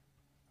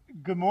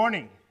Good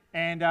morning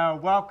and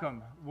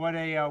welcome. What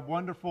a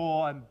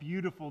wonderful and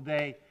beautiful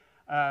day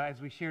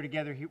as we share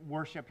together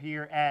worship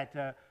here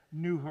at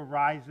New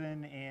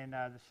Horizon in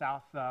the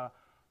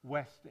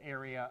southwest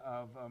area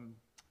of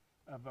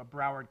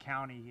Broward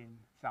County in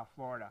South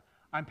Florida.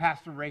 I'm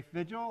Pastor Rafe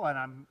Vigil, and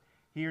I'm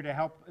here to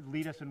help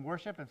lead us in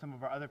worship, and some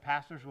of our other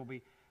pastors will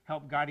be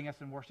help guiding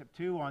us in worship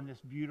too on this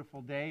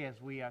beautiful day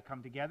as we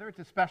come together. It's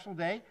a special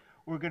day.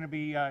 We're going to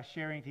be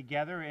sharing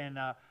together in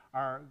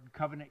our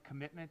covenant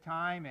commitment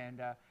time,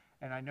 and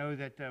I know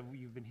that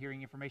you've been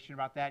hearing information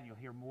about that, and you'll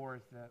hear more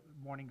as the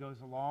morning goes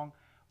along.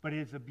 But it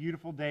is a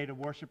beautiful day to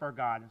worship our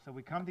God, and so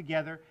we come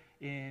together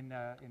in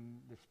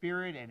the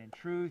Spirit and in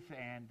truth,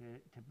 and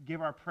to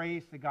give our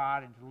praise to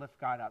God and to lift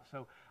God up.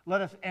 So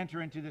let us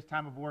enter into this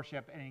time of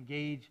worship and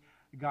engage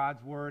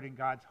God's Word and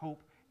God's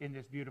hope in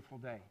this beautiful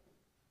day.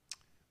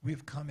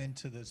 We've come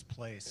into this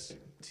place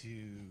to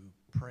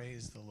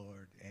praise the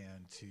Lord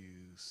and to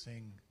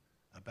sing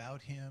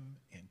about Him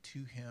and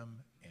to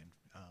Him. And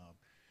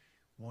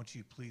won't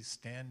you please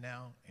stand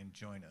now and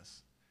join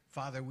us?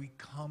 Father, we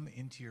come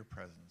into your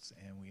presence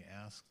and we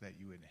ask that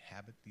you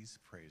inhabit these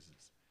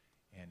praises.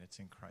 And it's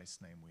in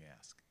Christ's name we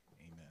ask.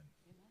 Amen.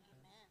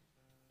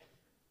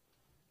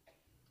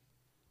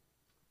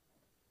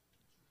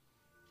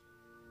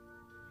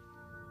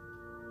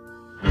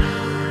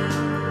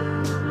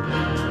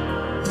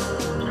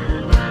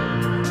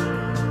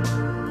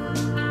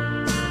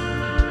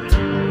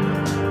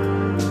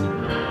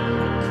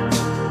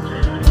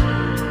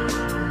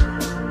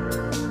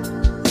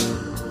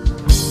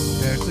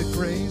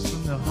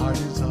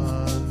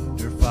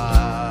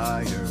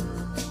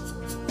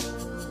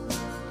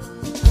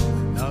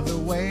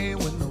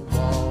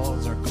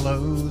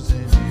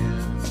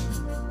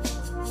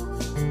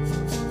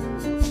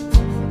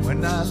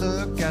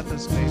 The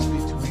space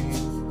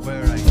between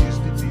where I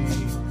used to be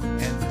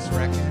and this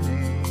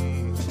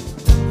reckoning,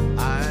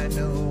 I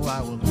know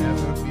I will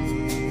never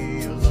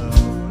be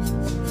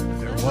alone.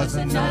 There was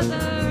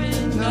another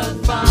in the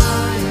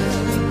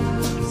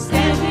fire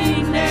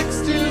standing next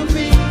to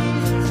me.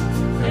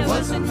 There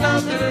was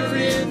another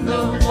in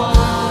the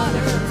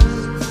waters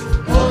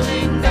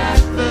holding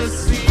back the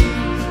seas.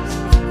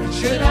 And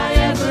should I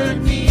ever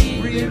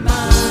need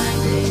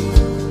reminding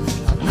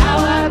of how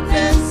I've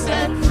been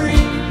set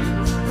free,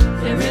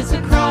 there is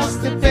a cross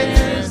that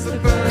bears the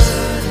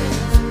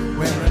burden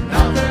where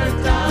another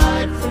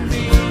died for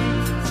me.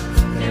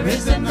 There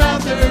is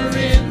another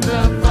in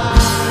the fire.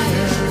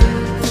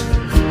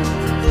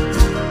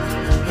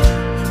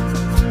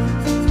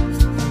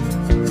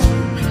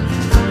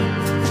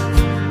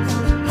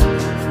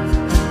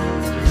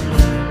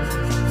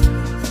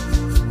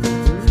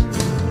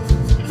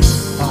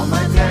 All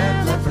my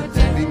dead left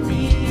protecting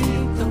me,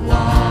 the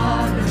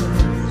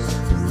waters.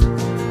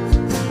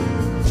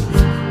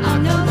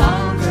 I'm no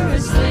longer a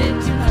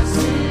slave to my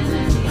sin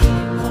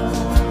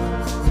anymore.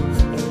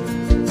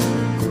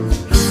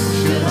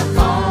 Should I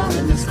fall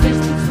in the space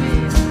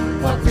between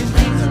what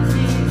remains of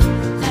me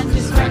and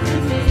this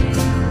reckoning?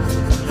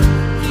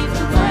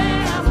 Either way,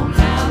 I won't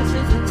bow to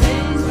the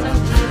things of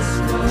this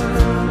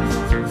world.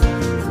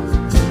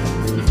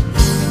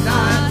 And I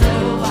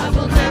know I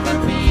will never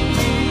be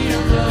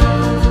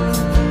alone.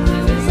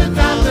 There is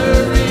another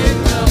in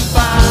the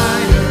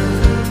fire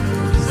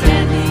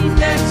standing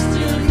next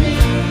to me.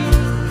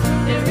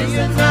 There is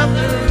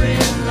another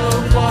in the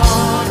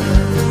water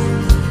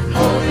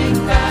holding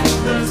back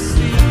the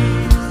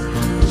seas.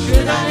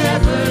 Should I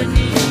ever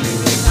need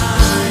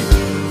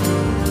reminding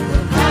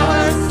of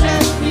power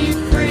set me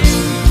free?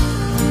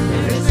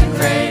 There is a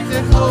grave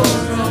that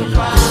holds no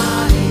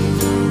body.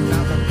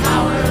 Now the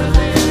power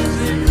lives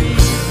in me.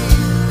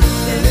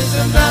 There is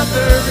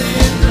another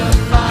in the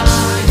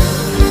fire.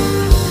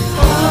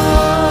 Oh,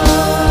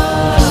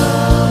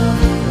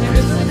 there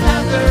is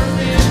another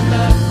in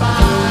the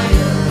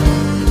fire.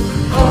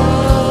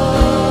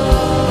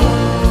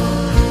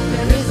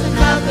 There is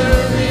another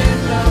in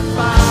the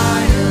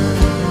fire.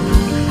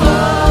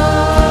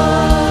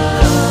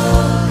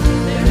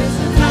 There is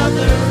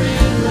another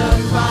in the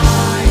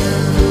fire.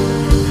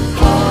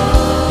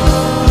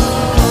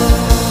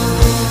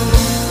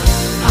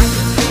 I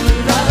can see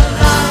the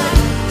light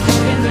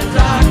in the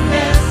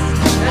darkness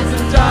as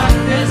the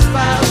darkness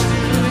bows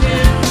to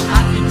Him.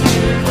 I can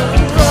hear the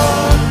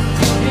roar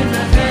in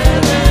the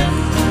heavens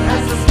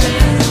as the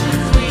space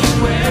between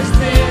wears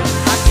thin.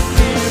 I can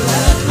feel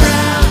the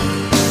ground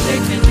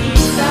shake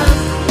beneath us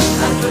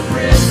as the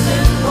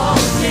prison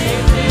walls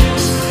cave in.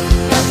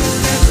 Nothing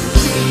stands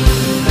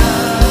between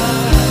us.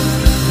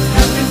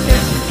 Nothing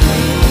stands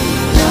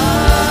between us.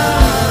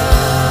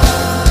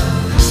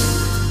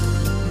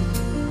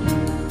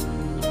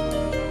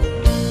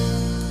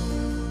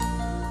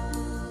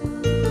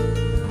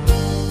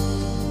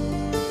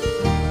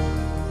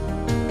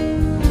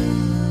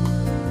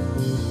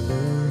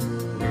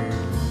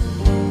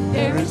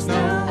 There is no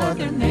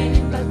other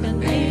name but the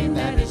name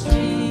that is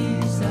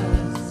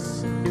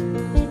Jesus.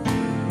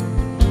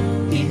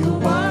 He who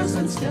was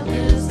and still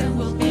is and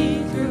will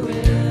be through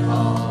it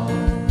all.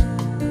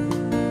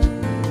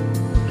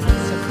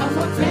 So come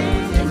what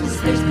may in His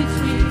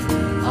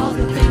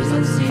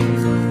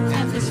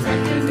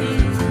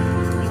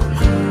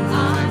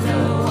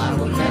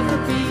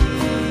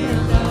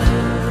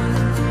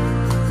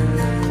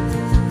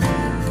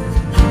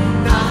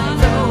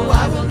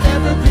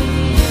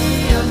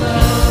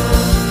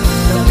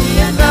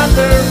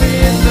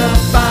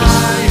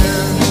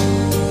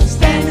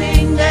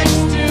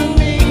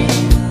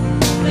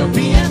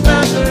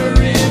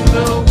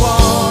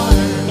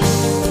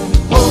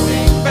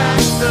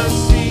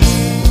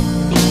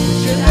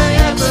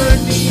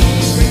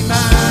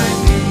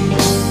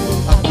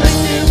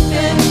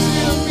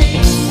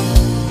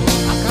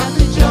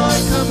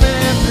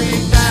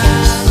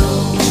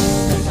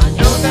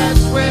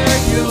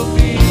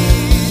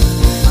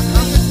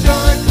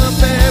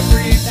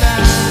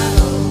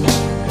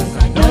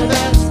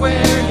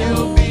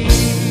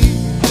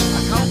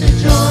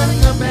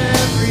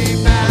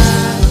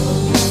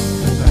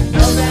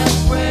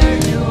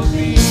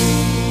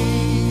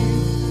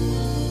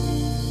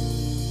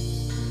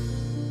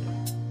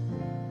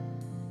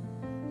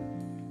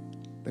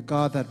The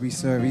God that we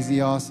serve, is He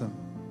awesome?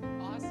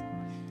 Awesome.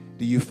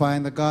 Do you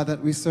find the God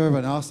that we serve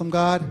an awesome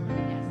God?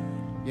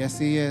 Yes. Yes,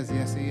 He is.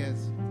 Yes, He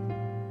is.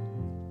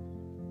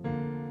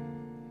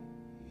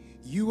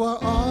 You are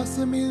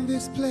awesome in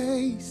this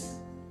place,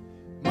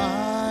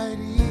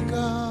 mighty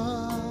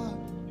God.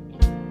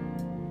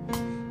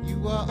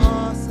 You are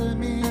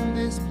awesome in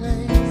this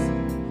place,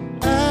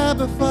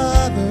 Abba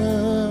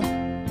Father.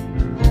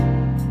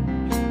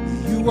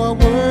 You are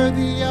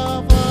worthy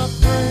of our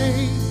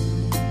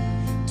praise.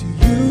 To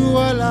you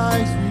our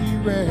lives we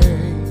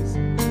raise.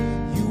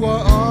 You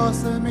are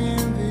awesome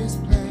in this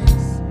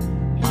place,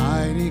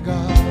 mighty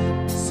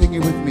God. Sing it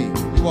with me.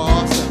 You are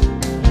awesome.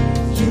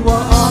 You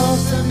are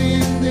awesome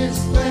in this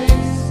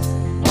place,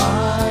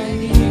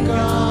 mighty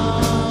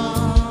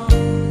God.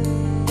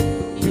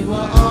 You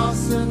are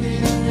awesome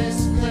in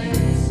this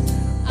place,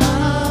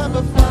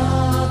 Abba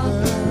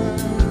Father.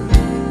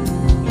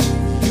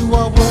 You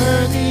are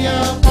worthy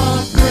of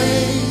our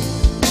praise.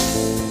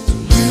 To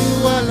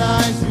you our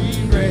lives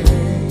we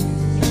raise.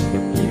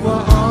 You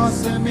are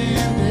awesome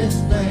in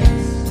this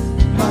place,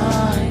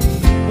 mighty.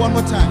 One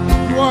more time.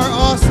 You are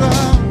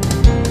awesome.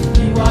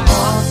 You are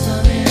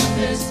awesome in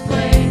this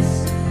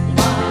place,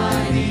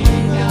 mighty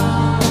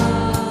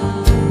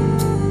God.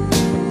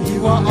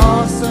 You are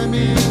awesome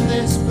in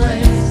this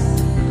place,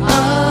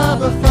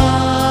 Abba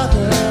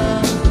Father.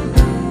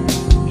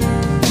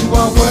 You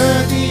are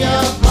worthy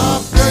of our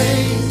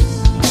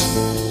praise.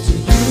 To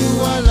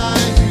you our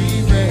lives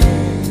we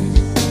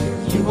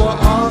raise. You are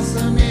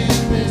awesome in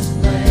this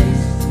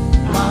place,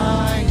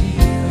 mighty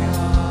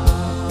God.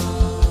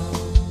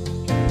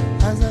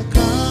 As I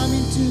come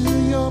into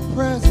your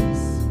presence,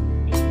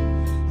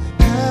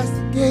 past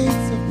the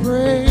gates of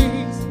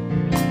praise,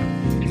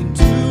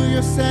 into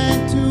your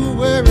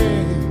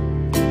sanctuary,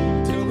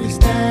 till we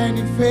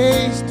standing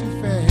face to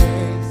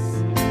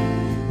face.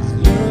 I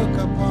look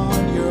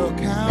upon your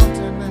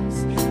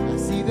countenance, I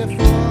see the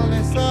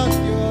fullness of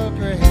your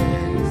grace,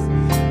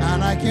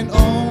 and I can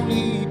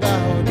only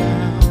bow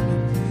down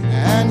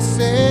and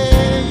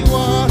say you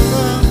are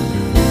awesome.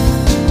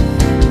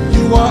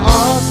 You are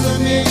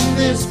awesome in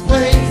this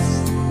place,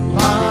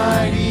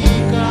 mighty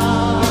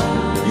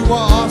God. You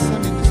are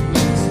awesome in this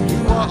place.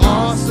 You are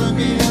awesome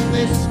in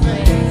this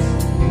place,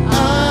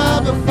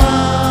 Abba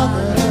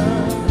Father.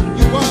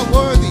 You are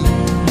worthy.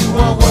 You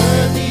are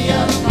worthy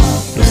of our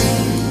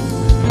praise.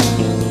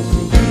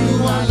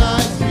 You are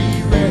life we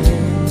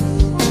raise.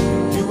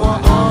 You are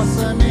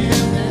awesome in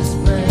this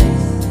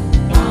place,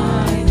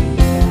 mighty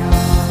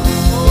God.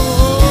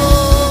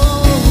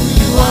 Oh,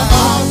 you are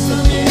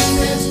awesome in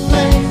this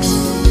place,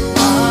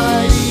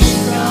 mighty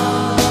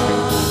God.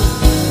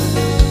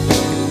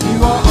 You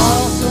are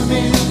awesome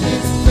in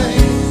this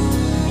place,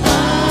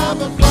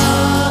 Abba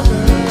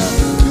Father.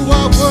 You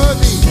are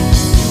worthy.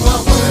 You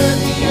are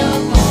worthy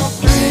of our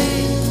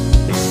praise.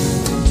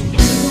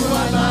 You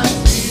are life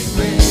we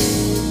raise.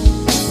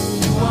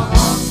 You are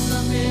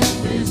awesome in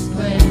this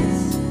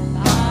place,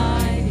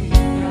 mighty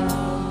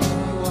God.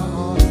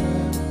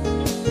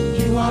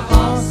 You are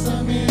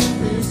awesome in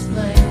this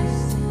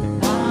place,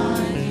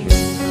 mighty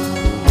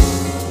God.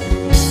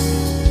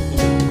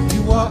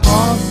 You are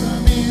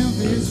awesome in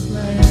this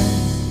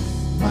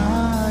place,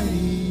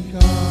 mighty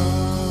God.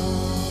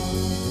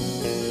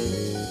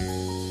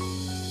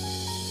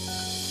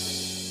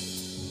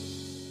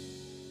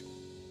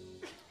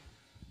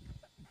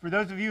 For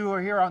those of you who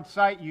are here on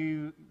site,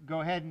 you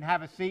go ahead and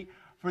have a seat.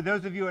 For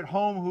those of you at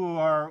home who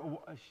are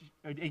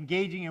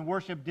engaging in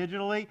worship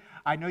digitally,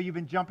 I know you've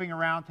been jumping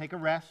around. Take a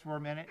rest for a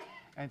minute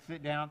and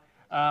sit down.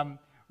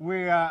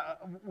 We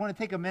want to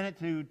take a minute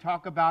to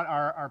talk about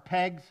our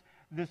pegs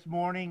this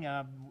morning.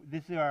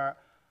 This is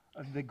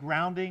the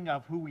grounding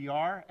of who we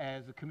are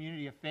as a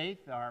community of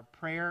faith, our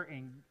prayer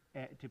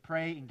to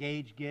pray,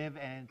 engage, give,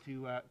 and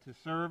to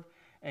serve.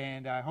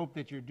 And I hope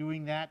that you're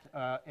doing that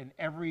in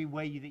every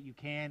way that you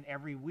can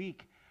every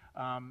week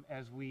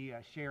as we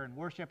share in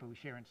worship, and we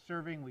share in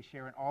serving, we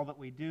share in all that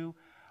we do.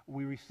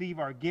 We receive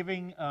our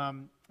giving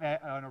on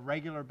a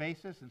regular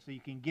basis, and so you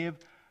can give.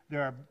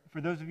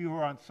 For those of you who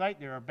are on site,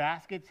 there are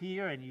baskets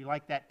here, and you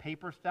like that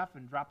paper stuff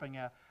and dropping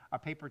a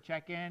paper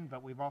check in,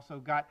 but we've also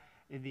got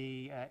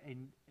the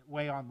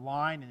way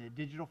online in a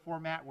digital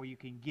format where you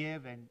can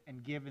give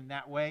and give in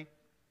that way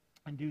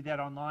and do that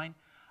online.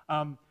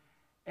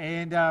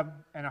 And I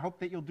hope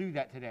that you'll do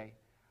that today.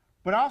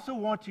 But I also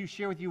want to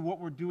share with you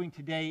what we're doing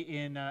today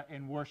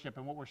in worship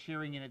and what we're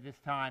sharing in at this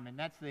time, and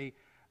that's the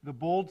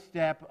bold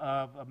step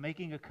of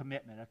making a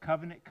commitment, a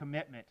covenant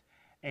commitment.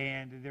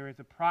 And there is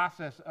a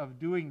process of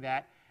doing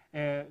that.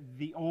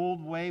 The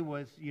old way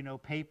was,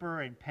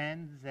 paper and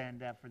pens,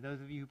 and for those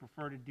of you who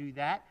prefer to do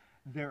that,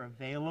 they're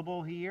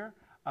available here,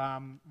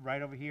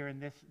 right over here in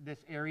this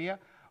area.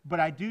 But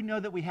I do know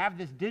that we have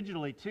this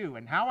digitally too.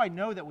 And how I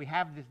know that we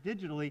have this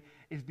digitally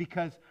is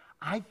because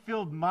I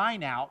filled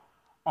mine out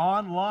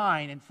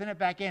online and sent it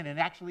back in and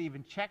actually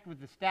even checked with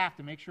the staff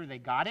to make sure they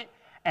got it.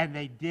 And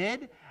they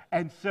did.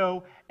 And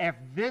so if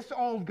this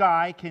old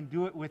guy can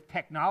do it with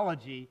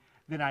technology,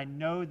 then I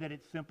know that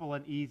it's simple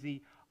and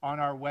easy on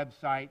our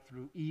website,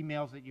 through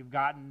emails that you've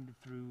gotten,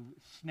 through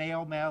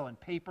snail mail and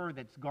paper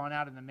that's gone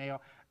out in the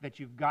mail, that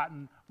you've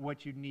gotten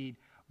what you need.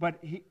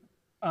 But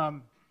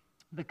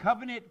the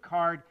covenant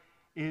card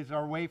is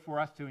our way for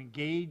us to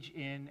engage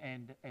in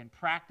and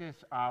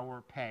practice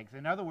our pegs.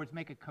 In other words,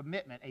 make a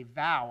commitment, a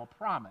vow, a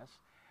promise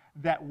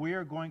that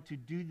we're going to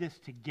do this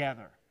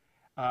together,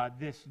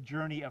 this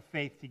journey of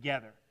faith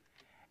together.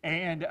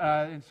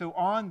 And so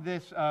on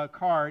this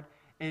card,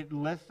 it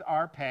lists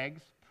our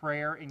pegs: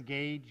 prayer,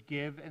 engage,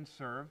 give, and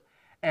serve.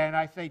 And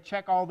I say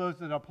check all those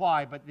that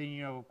apply, but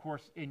then, of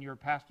course, in your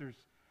pastor's,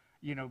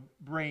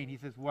 brain, he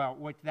says, well,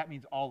 that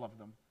means all of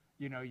them.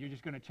 You're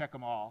just going to check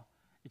them all.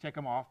 You check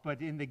them off.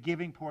 But in the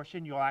giving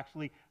portion, you'll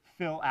actually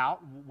fill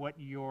out what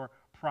your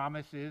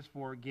promise is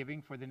for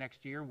giving for the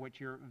next year, what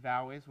your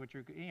vow is,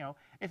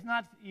 it's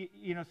not,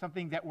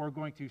 something that we're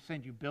going to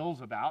send you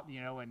bills about,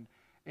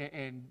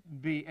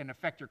 and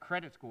affect your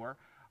credit score,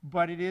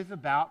 but it is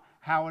about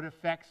how it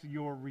affects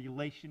your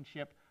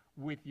relationship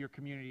with your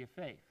community of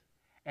faith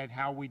and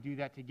how we do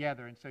that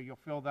together. And so you'll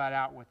fill that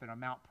out with an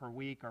amount per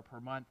week or per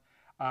month.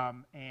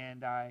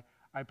 And I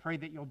pray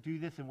that you'll do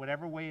this in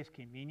whatever way is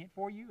convenient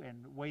for you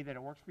and the way that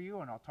it works for you.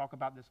 And I'll talk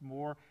about this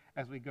more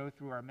as we go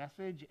through our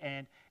message.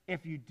 And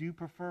if you do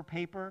prefer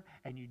paper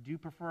and you do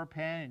prefer a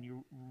pen and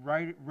you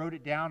wrote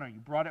it down, or you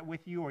brought it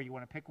with you, or you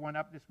want to pick one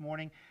up this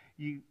morning,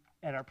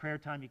 at our prayer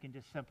time, you can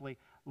just simply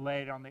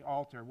lay it on the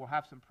altar. We'll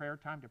have some prayer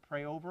time to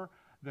pray over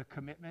the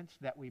commitments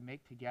that we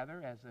make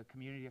together as a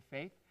community of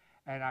faith.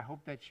 And I hope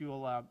that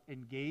you'll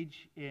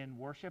engage in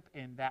worship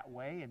in that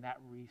way, in that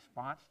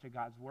response to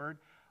God's word,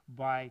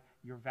 by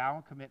your vow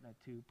and commitment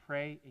to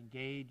pray,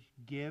 engage,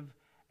 give,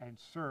 and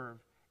serve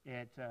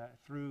it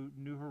through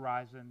New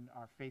Horizon,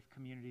 our faith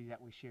community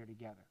that we share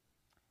together.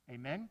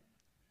 Amen?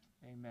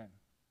 Amen.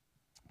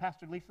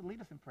 Pastor Lisa, lead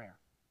us in prayer.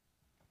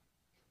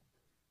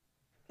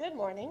 Good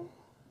morning.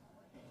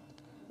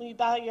 Will you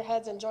bow your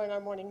heads and join our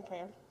morning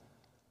prayer?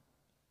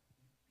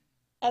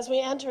 As we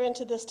enter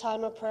into this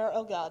time of prayer,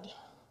 O God,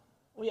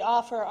 we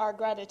offer our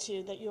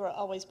gratitude that you are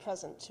always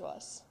present to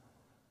us.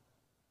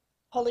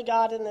 Holy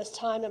God, in this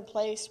time and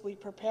place, we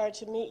prepare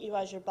to meet you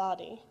as your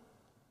body,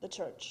 the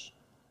church.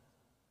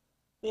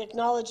 We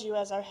acknowledge you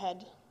as our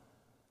head.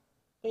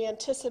 We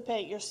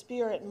anticipate your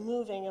spirit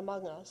moving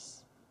among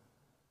us.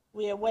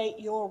 We await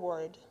your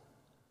word,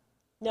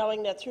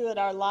 knowing that through it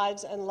our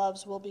lives and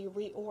loves will be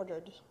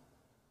reordered.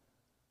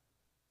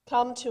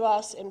 Come to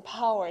us in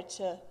power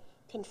to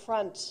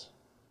confront,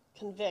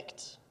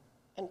 convict,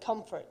 and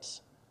comfort,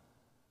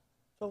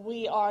 for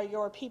we are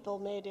your people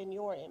made in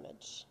your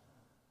image.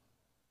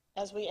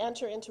 As we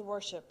enter into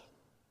worship,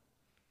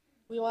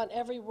 we want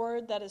every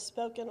word that is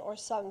spoken or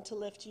sung to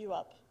lift you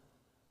up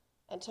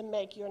and to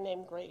make your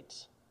name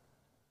great.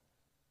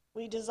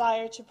 We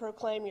desire to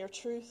proclaim your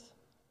truth,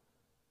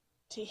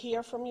 to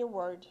hear from your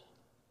word,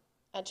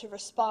 and to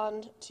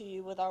respond to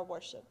you with our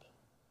worship.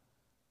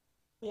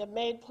 We have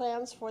made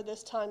plans for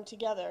this time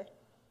together,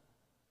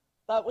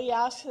 but we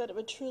ask that it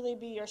would truly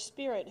be your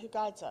Spirit who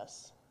guides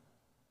us.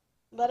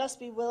 Let us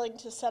be willing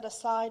to set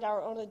aside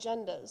our own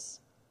agendas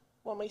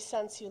when we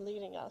sense you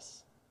leading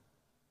us.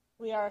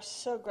 We are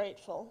so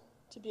grateful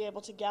to be able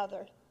to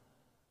gather,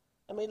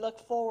 and we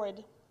look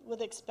forward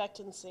with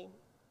expectancy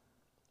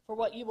for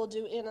what you will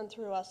do in and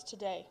through us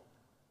today.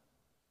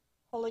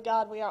 Holy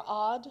God, we are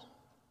awed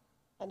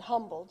and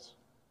humbled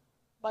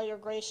by your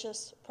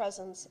gracious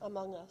presence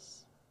among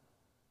us.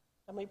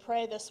 And we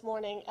pray this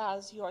morning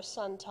as your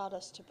Son taught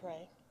us to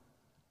pray.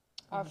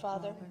 Our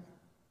Father,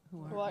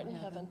 who art in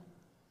heaven,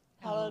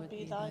 hallowed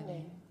be thy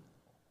name.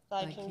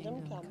 Thy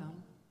kingdom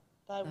come,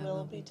 thy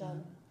will be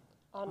done,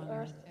 on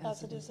earth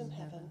as it is in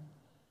heaven.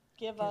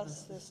 Give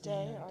us this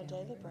day our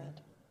daily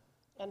bread,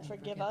 and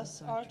forgive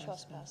us our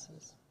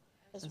trespasses,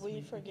 as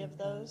we forgive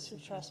those who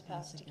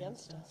trespass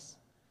against us.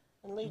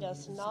 And lead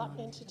us not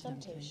into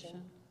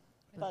temptation,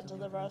 but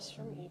deliver us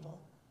from evil.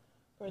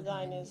 For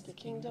thine is the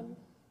kingdom,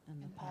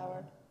 and the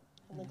power,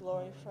 and the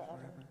glory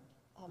forever.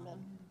 Amen.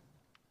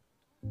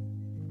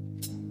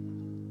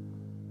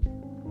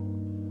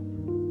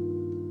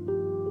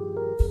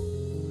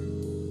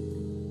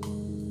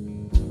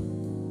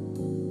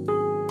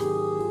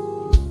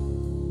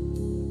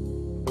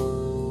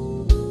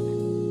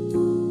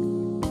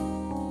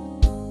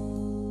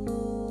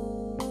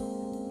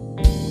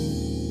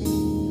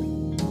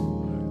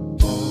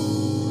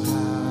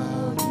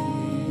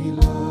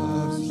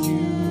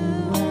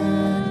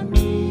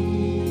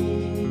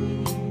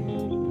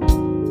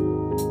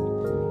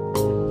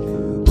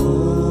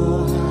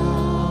 Oh,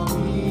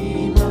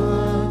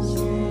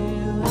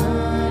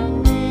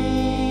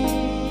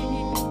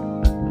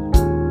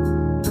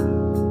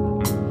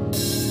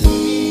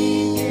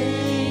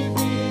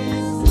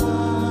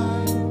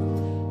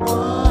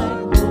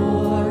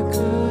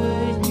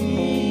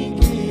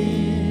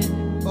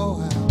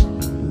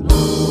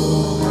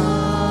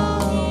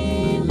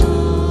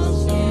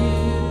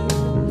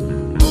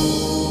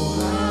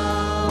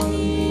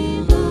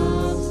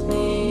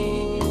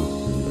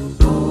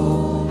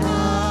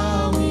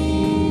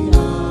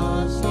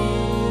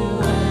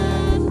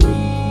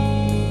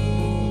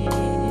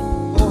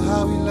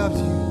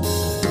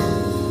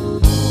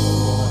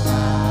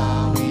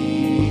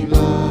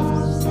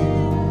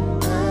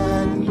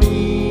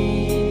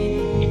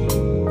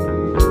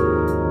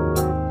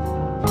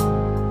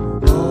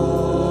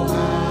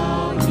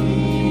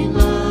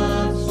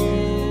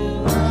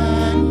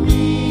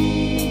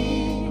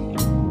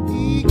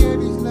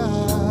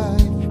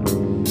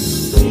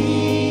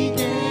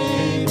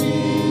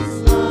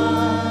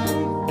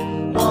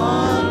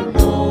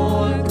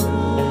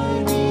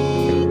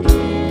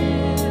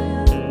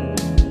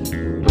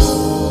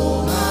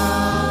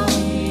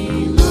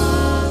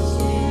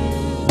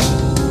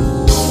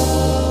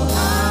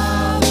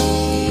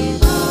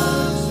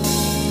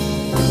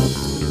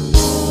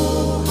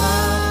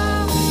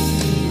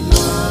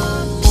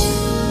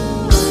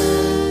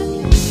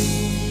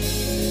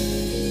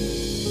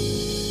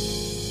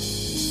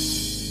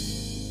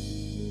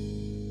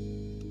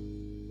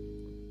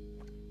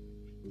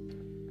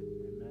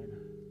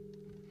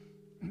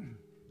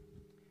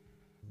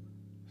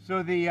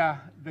 So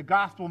the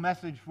gospel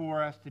message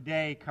for us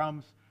today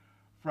comes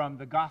from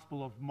the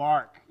Gospel of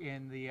Mark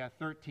in the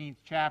 13th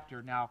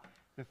chapter. Now,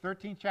 the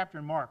 13th chapter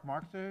in Mark's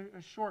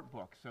a short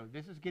book, so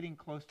this is getting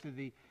close to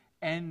the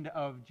end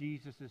of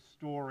Jesus'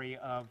 story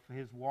of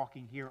his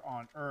walking here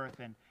on earth.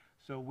 And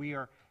so we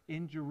are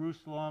in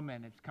Jerusalem,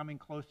 and it's coming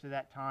close to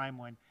that time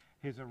when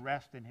his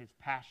arrest and his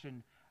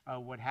passion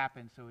would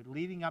happen. So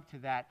leading up to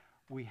that,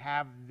 we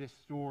have this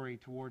story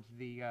towards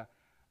the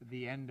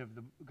end of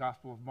the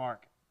Gospel of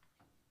Mark.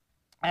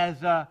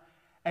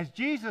 As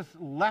Jesus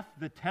left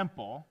the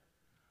temple,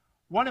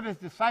 one of his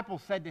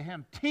disciples said to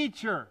him,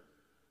 "Teacher,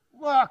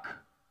 look,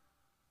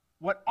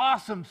 what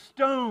awesome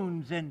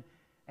stones and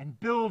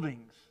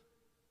buildings."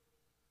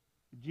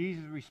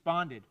 Jesus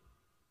responded,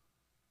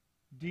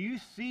 "Do you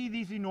see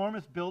these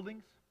enormous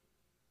buildings?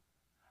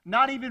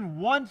 Not even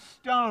one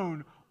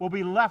stone will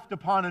be left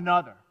upon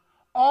another.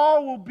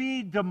 All will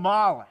be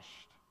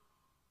demolished."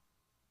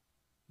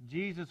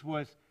 Jesus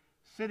was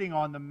sitting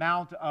on the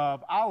Mount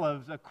of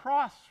Olives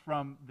across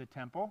from the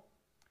temple,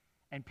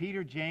 and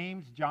Peter,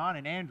 James, John,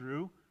 and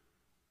Andrew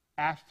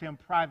asked him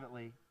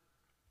privately,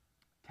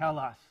 "Tell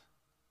us,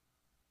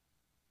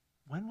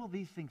 when will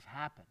these things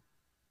happen?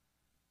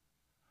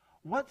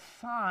 What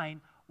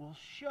sign will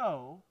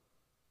show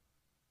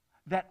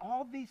that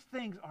all these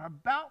things are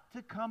about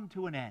to come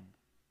to an end?"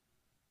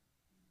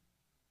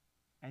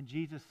 And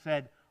Jesus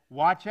said,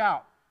 "Watch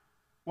out.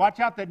 Watch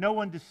out that no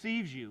one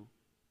deceives you.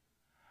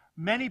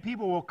 Many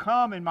people will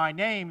come in my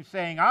name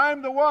saying,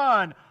 'I'm the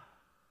one.'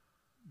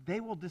 They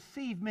will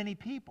deceive many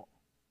people.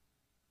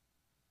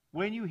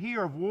 When you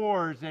hear of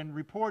wars and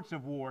reports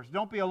of wars,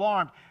 don't be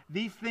alarmed.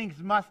 These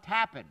things must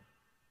happen.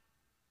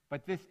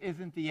 But this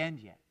isn't the end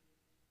yet.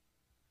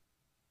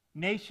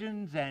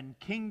 Nations and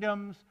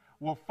kingdoms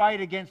will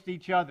fight against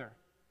each other,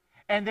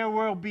 and there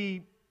will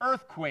be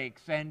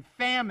earthquakes and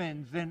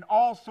famines in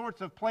all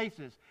sorts of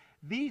places.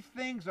 These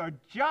things are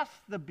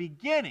just the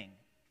beginning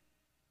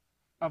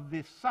of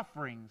the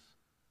sufferings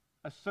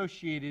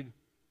associated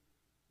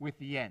with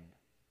the end."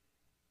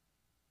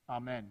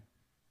 Amen.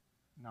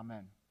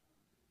 Amen.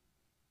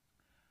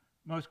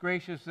 Most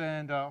gracious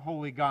and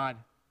holy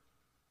God,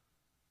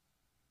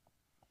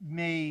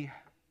 may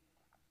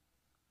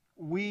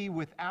we,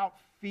 without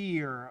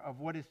fear of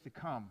what is to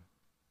come,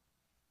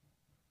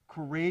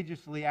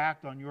 courageously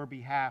act on your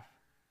behalf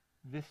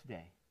this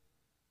day.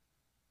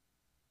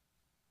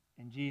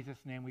 In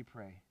Jesus' name we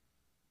pray.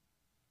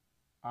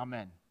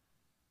 Amen.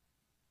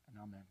 And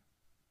amen.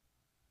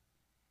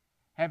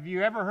 Have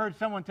you ever heard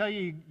someone tell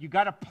you you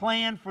got to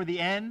plan for the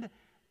end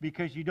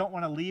because you don't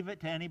want to leave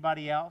it to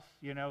anybody else?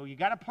 You know, you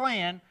got to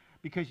plan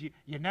because you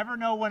never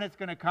know when it's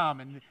going to come.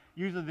 And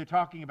usually they're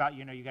talking about,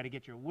 you got to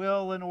get your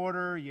will in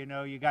order. You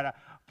got to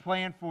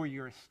plan for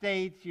your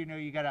estates.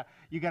 You got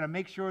to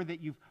make sure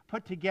that you've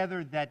put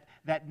together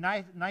that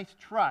nice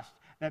trust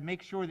that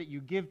makes sure that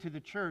you give to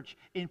the church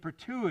in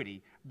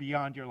perpetuity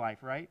beyond your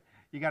life, right?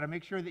 You got to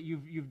make sure that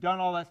you've done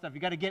all that stuff.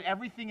 You got to get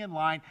everything in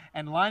line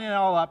and line it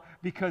all up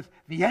because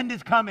the end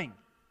is coming.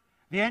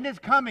 The end is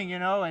coming,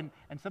 and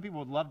some people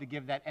would love to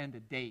give that end a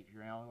date,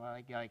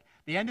 like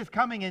the end is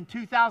coming in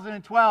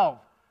 2012.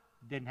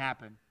 Didn't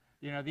happen.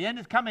 The end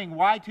is coming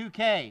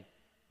Y2K.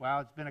 Well,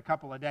 it's been a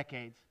couple of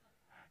decades.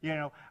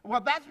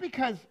 Well, that's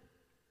because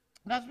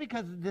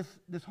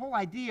this whole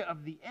idea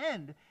of the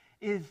end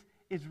is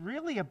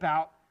really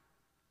about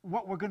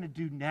what we're going to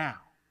do now.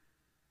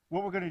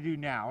 What we're going to do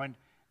now.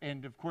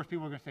 And of course,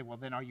 people are going to say, well,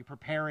 then are you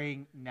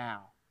preparing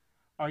now?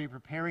 Are you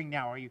preparing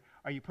now?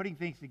 Are you putting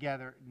things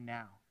together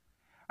now?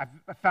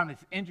 I found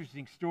this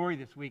interesting story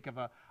this week of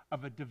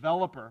a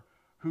developer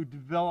who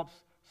develops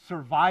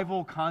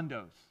survival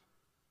condos.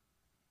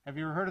 Have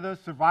you ever heard of those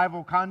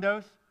survival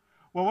condos?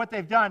 Well, what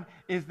they've done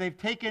is they've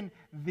taken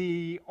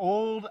the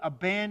old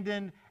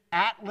abandoned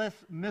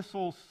Atlas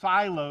missile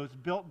silos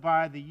built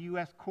by the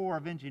U.S. Corps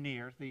of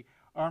Engineers, the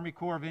Army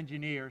Corps of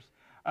Engineers,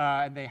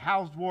 and they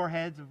housed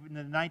warheads in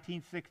the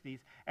 1960s,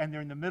 and they're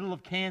in the middle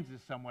of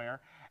Kansas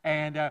somewhere.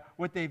 And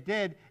what they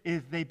did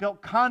is they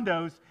built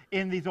condos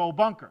in these old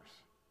bunkers.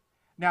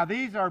 Now,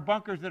 these are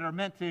bunkers that are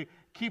meant to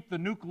keep the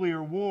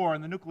nuclear war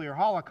and the nuclear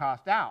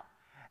holocaust out.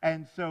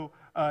 And so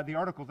the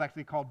article is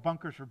actually called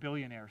Bunkers for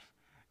Billionaires,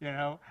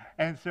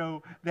 And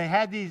so they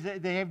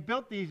have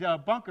built these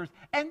bunkers,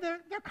 and they're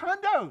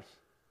condos.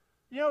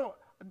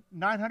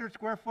 900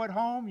 square foot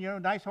home,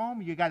 nice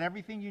home. You got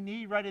everything you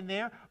need right in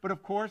there. But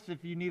of course,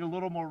 if you need a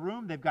little more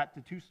room, they've got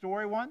the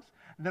 2-story ones.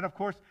 And then of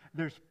course,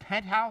 there's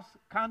penthouse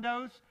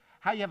condos.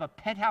 How you have a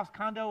penthouse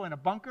condo in a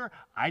bunker,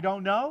 I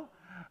don't know.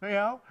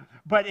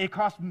 But it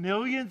costs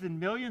millions and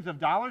millions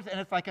of dollars, and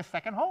it's like a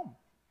second home.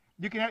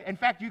 In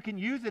fact, you can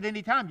use it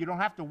anytime. You don't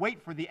have to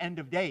wait for the end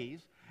of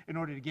days in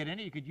order to get in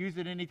it. You could use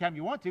it anytime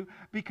you want to,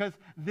 because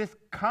this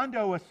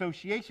condo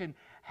association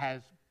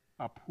has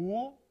a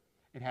pool.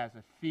 It has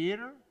a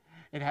theater.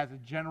 It has a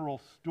general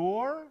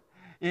store.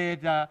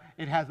 It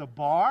has a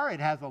bar. It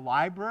has a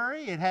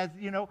library. It has,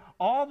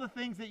 all the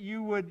things that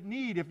you would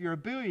need if you're a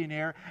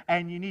billionaire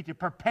and you need to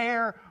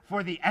prepare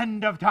for the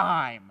end of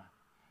time.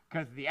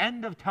 Because the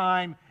end of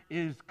time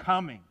is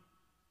coming.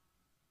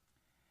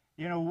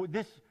 You know,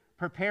 this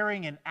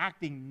preparing and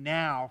acting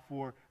now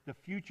for the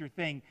future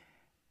thing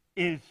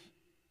is,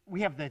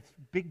 we have this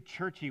big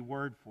churchy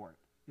word for it.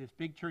 This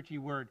big churchy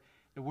word,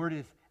 the word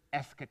is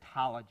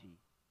eschatology.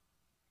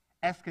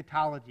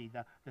 Eschatology,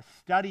 the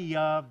study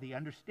of, the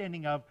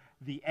understanding of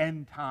the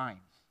end times.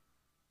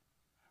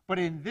 But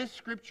in this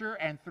scripture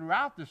and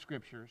throughout the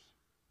scriptures,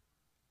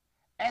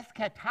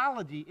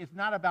 eschatology is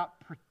not about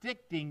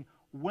predicting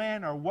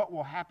when or what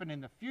will happen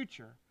in the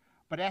future,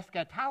 but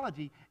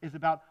eschatology is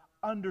about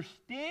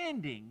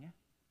understanding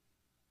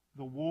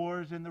the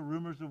wars and the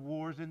rumors of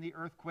wars and the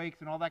earthquakes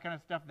and all that kind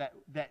of stuff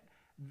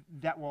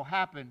that will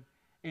happen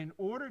in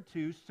order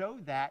to, so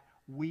that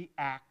we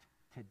act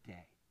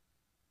today.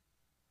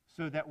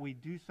 So that we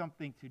do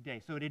something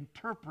today. So it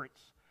interprets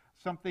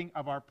something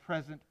of our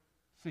present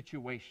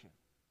situation.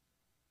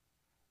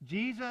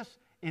 Jesus,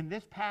 in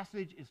this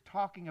passage, is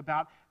talking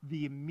about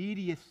the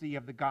immediacy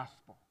of the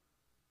gospel.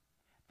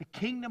 The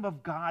kingdom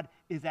of God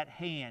is at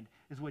hand,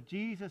 is what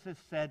Jesus has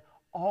said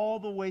all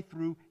the way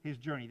through his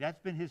journey. That's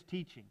been his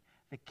teaching.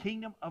 The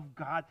kingdom of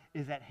God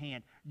is at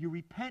hand. You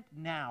repent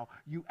now.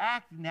 You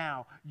act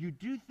now. You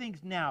do things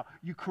now.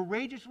 You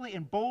courageously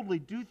and boldly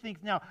do things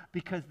now,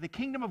 because the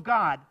kingdom of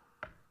God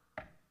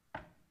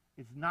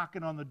is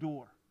knocking on the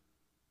door.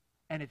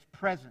 And it's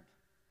present.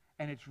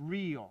 And it's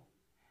real.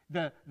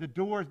 The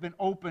door has been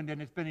opened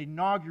and it's been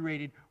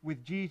inaugurated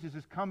with Jesus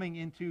is coming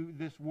into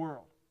this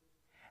world.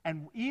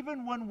 And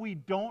even when we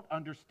don't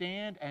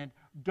understand and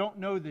don't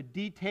know the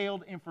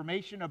detailed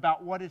information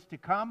about what is to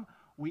come,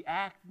 we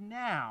act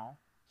now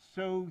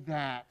so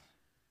that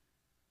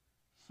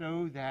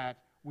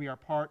we are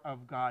part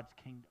of God's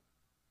kingdom.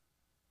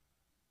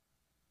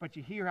 But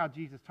you hear how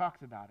Jesus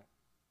talks about it.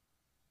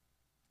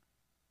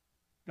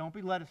 Don't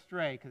be led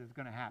astray, because it's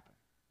going to happen.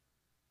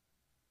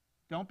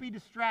 Don't be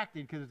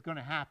distracted, because it's going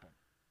to happen.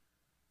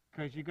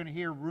 Because you're going to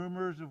hear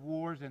rumors of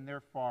wars and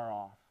they're far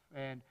off.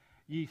 And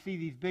you see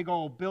these big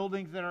old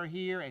buildings that are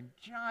here and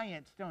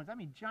giant stones. I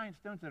mean, giant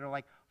stones that are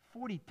like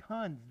 40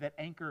 tons that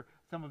anchor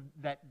some of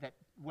that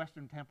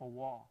Western Temple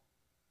wall.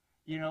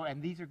 You know,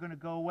 and these are going to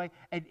go away.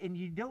 And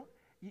you don't,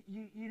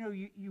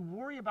 you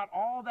worry about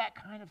all that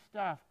kind of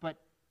stuff. But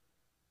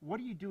what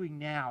are you doing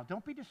now?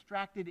 Don't be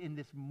distracted in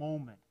this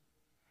moment.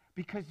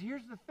 Because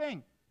here's the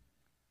thing.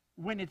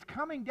 When it's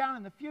coming down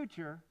in the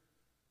future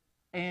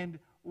and,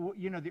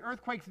 the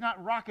earthquake's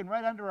not rocking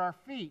right under our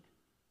feet,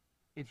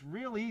 it's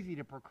real easy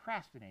to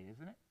procrastinate,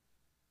 isn't it?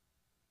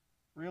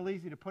 Real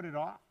easy to put it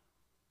off.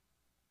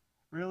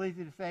 Real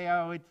easy to say,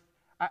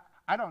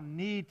 I don't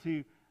need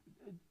to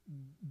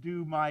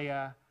do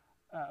my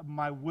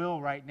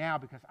will right now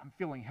because I'm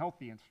feeling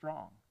healthy and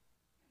strong.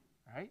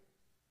 Right?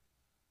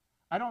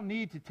 I don't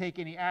need to take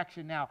any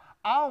action now.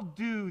 I'll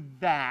do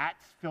that,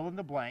 fill in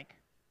the blank,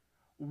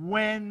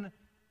 when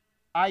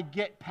I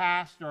get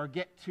past or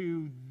get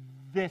to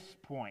this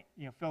point.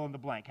 Fill in the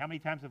blank. How many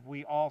times have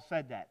we all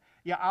said that?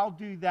 Yeah, I'll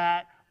do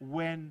that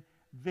when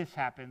this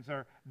happens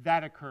or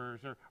that occurs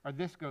or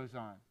this goes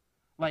on.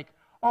 Like,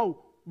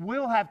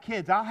 we'll have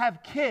kids. I'll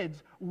have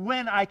kids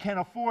when I can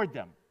afford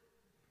them.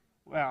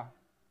 Well,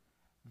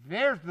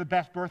 there's the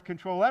best birth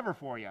control ever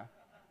for you.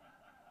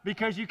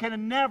 Because you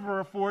can never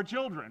afford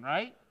children,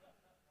 right?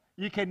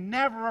 You can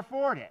never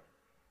afford it.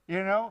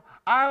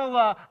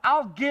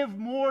 I'll give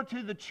more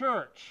to the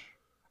church.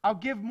 I'll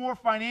give more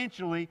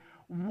financially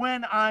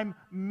when I'm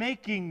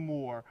making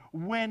more.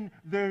 When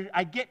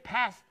I get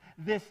past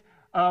this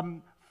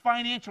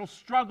financial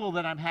struggle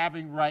that I'm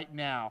having right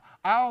now.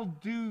 I'll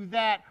do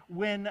that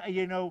when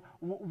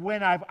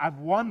I've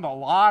won the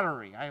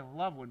lottery. I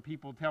love when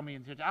people tell me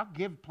in church, I'll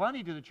give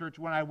plenty to the church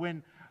when I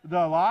win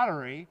the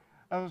lottery.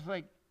 I was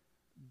like,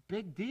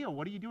 big deal.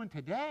 What are you doing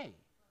today?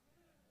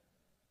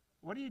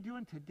 What are you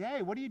doing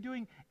today? What are you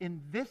doing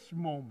in this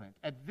moment,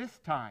 at this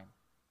time?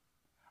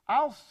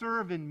 I'll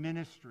serve in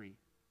ministry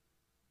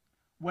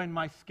when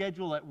my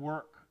schedule at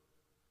work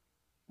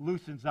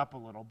loosens up a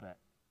little bit.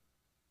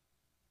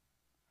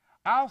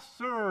 I'll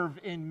serve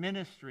in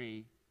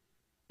ministry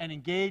and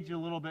engage a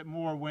little bit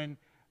more when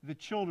the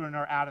children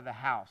are out of the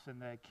house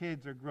and the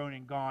kids are grown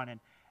and gone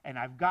and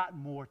I've got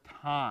more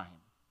time.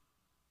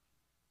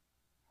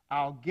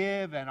 I'll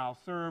give and I'll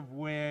serve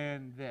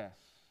when this.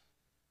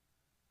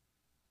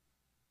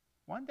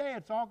 One day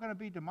it's all going to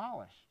be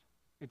demolished.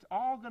 It's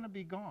all going to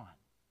be gone.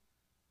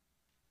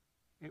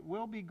 It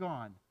will be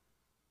gone.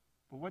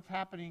 But what's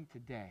happening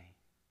today?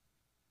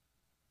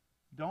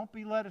 Don't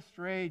be led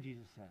astray,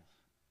 Jesus says.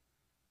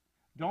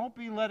 Don't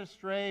be led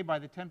astray by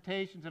the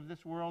temptations of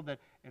this world that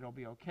it'll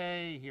be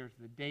okay. Here's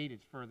the date.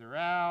 It's further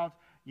out.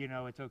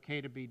 It's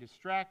okay to be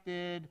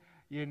distracted.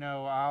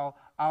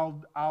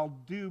 I'll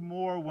do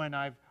more when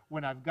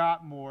I've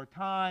got more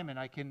time and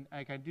I can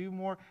do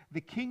more.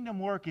 The kingdom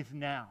work is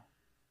now.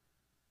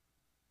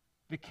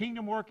 The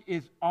kingdom work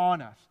is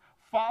on us.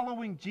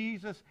 Following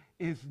Jesus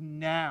is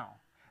now.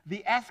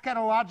 The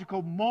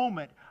eschatological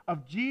moment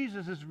of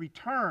Jesus'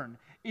 return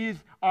is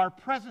our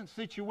present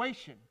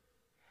situation.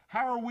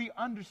 How are we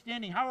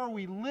understanding? How are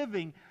we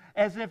living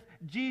as if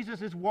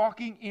Jesus is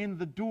walking in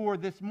the door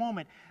this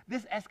moment.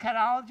 This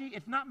eschatology,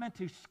 it's not meant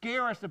to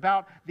scare us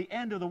about the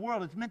end of the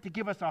world. It's meant to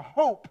give us a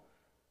hope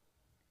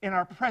in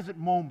our present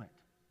moment.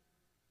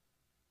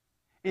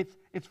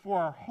 It's for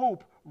our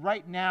hope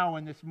right now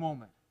in this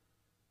moment.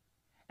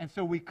 And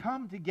so we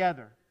come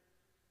together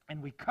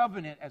and we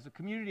covenant as a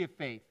community of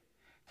faith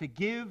to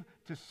give,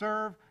 to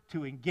serve,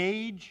 to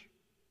engage,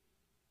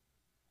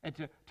 and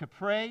to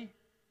pray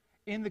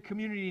in the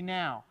community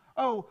now.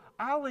 Oh,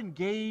 I'll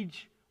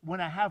engage when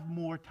I have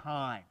more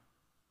time.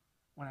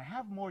 When I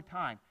have more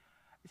time.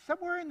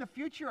 Somewhere in the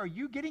future, are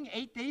you getting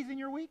 8 days in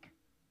your week?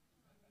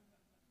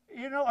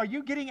 You know, are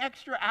you getting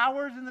extra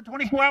hours in the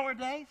 24-hour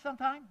day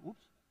sometime?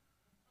 Oops.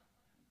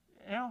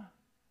 You know,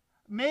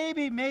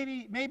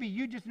 maybe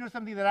you just know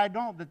something that I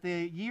don't, that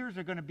the years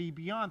are going to be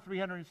beyond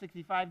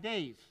 365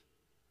 days.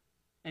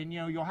 And,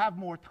 you know, you'll have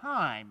more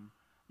time,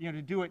 you know,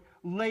 to do it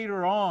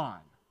later on.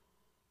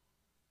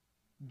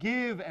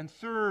 Give and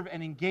serve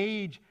and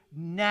engage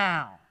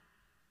now.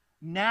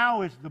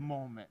 Now is the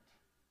moment.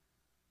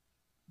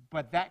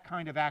 But that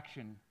kind of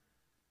action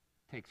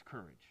takes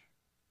courage.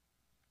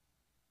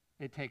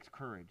 It takes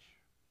courage.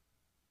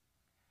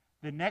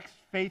 The next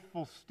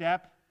faithful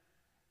step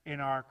in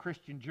our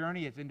Christian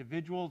journey as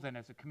individuals and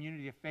as a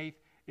community of faith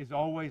is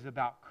always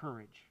about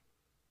courage.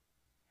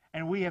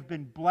 And we have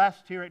been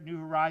blessed here at New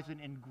Horizon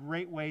in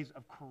great ways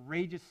of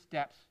courageous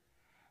steps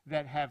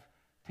that have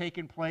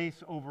taken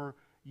place over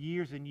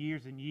years and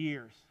years and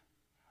years.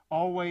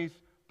 Always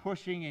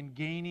pushing and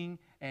gaining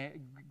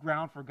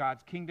ground for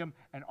God's kingdom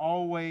and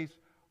always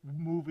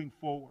moving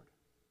forward.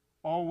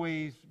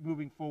 Always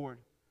moving forward.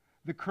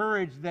 The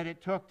courage that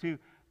it took to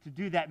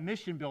do that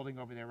mission building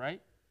over there,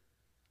 right?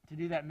 To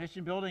do that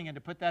mission building and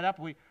to put that up.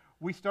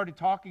 We started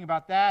talking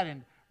about that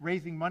and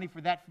raising money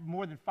for that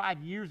more than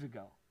 5 years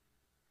ago.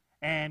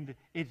 And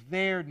it's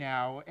there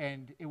now,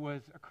 and it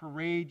was a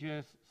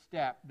courageous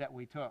step that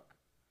we took.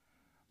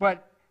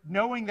 But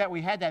knowing that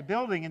we had that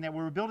building and that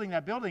we were building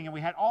that building and we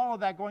had all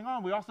of that going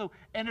on, we also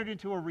entered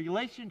into a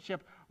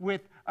relationship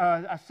with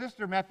a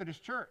sister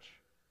Methodist church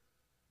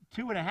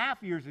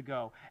 2.5 years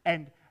ago.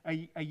 And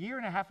a year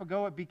and a half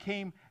ago, it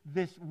became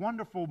this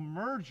wonderful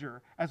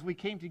merger as we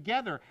came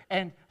together.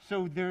 And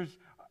so there's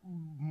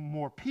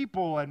more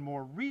people and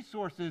more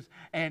resources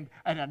and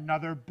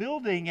another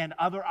building and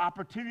other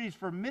opportunities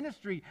for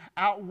ministry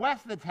out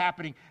west that's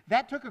happening.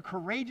 That took a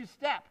courageous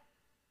step.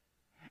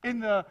 In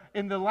the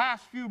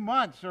last few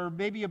months, or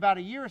maybe about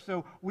a year or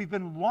so, we've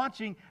been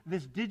launching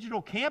this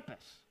digital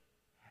campus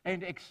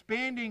and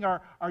expanding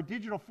our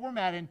digital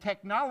format and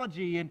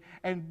technology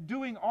and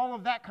doing all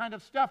of that kind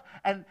of stuff.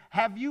 And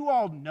have you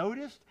all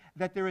noticed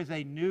that there is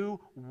a new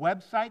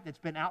website that's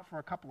been out for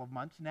a couple of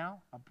months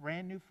now? A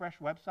brand new, fresh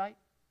website?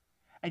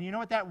 And you know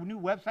what that new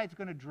website's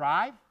going to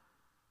drive?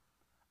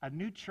 A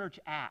new church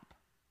app.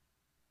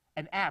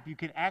 An app. You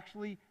can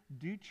actually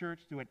do church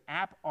through an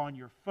app on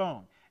your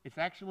phone. It's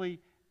actually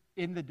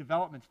in the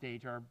development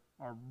stage. Our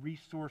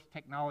resource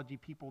technology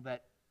people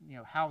that, you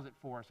know, house it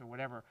for us or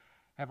whatever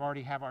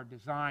already have our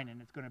design,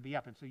 and it's going to be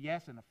up. And so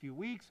yes, in a few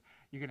weeks,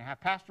 you're going to have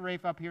Pastor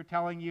Rafe up here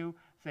telling you,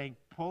 saying,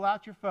 pull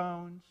out your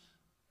phones,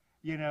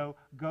 you know,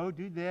 go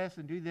do this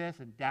and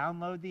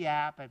download the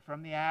app, and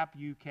from the app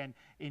you can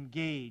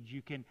engage.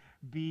 You can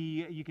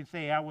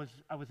say, I was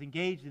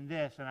engaged in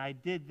this, and I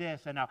did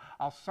this, and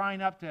I'll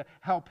sign up to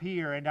help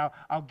here, and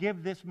I'll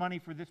give this money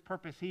for this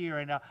purpose here,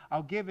 and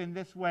I'll give in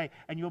this way,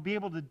 and you'll be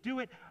able to do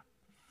it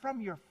from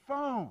your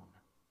phone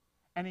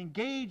and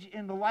engage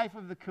in the life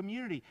of the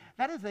community.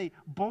 That is a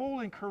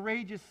bold and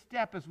courageous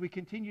step as we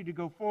continue to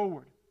go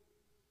forward.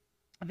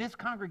 This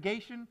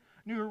congregation,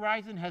 New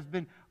Horizon, has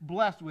been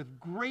blessed with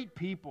great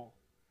people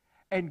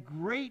and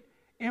great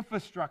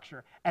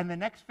infrastructure. And the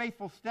next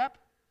faithful step,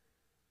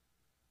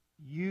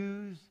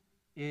 use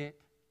it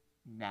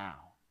now.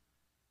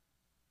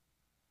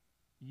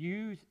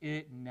 Use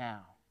it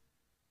now.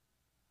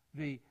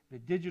 The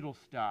digital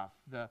stuff,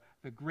 the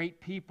great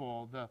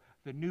people,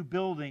 the new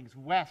buildings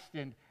west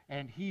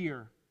and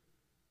here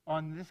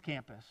on this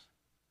campus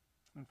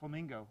in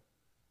Flamingo.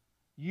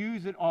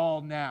 Use it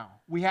all now.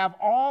 We have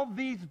all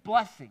these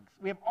blessings.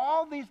 We have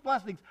all these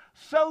blessings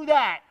so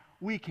that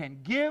we can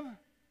give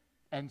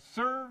and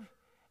serve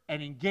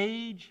and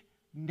engage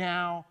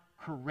now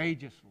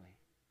courageously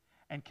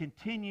and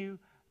continue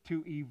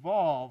to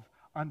evolve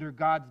under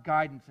God's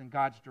guidance and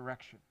God's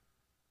direction.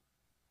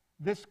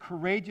 This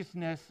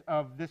courageousness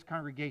of this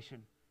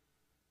congregation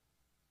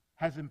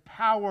has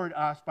empowered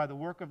us by the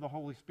work of the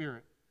Holy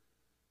Spirit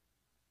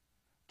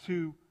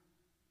to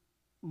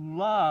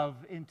love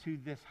into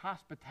this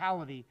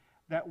hospitality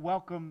that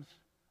welcomes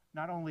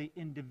not only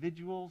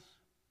individuals,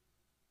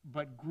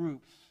 but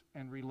groups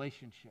and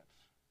relationships.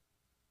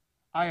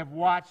 I have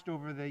watched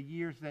over the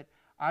years that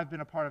I've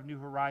been a part of New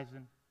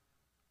Horizon,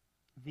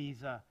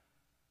 these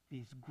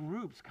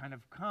groups kind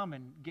of come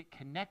and get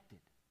connected.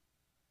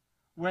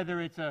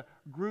 Whether it's a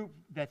group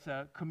that's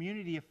a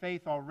community of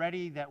faith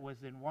already that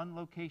was in one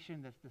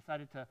location that's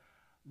decided to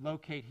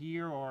locate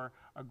here, or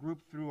a group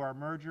through our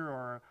merger,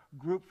 or a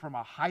group from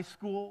a high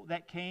school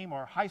that came,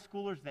 or high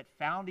schoolers that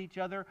found each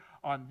other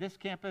on this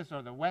campus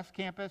or the West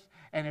Campus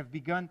and have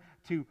begun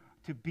to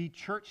be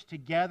church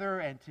together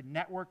and to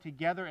network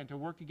together and to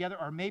work together.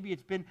 Or maybe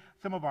it's been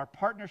some of our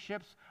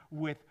partnerships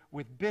with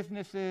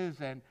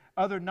businesses and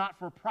other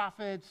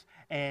not-for-profits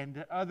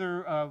and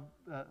other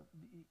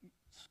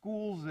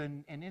schools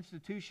and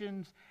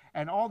institutions,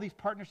 and all these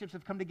partnerships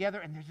have come together,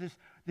 and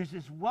there's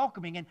this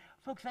welcoming. And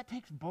folks, that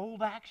takes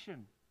bold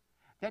action.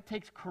 That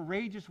takes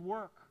courageous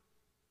work,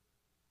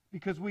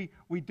 because we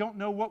don't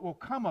know what will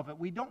come of it.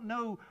 We don't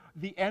know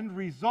the end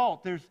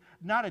result. There's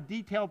not a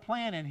detailed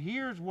plan, and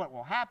here's what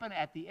will happen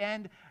at the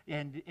end,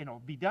 and it'll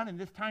be done in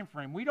this time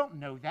frame. We don't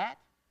know that.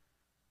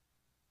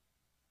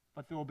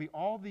 But there will be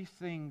all these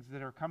things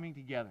that are coming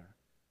together.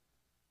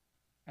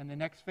 And the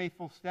next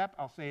faithful step,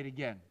 I'll say it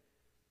again,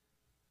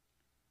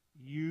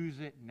 use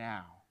it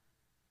now.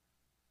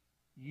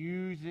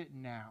 Use it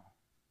now.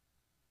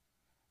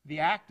 The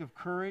act of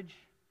courage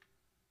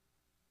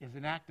is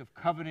an act of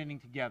covenanting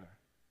together.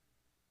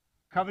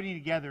 Covenanting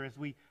together as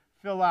we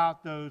fill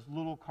out those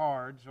little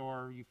cards,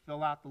 or you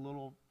fill out the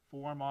little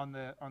form on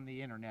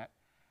the internet.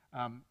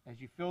 As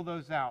you fill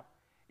those out,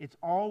 it's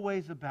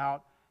always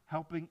about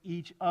helping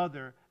each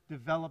other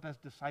develop as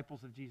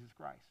disciples of Jesus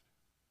Christ.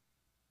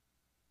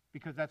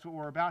 Because that's what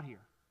we're about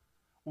here.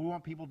 We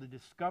want people to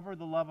discover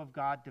the love of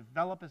God,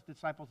 develop as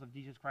disciples of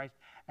Jesus Christ,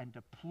 and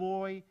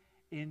deploy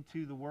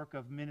into the work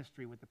of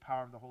ministry with the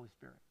power of the Holy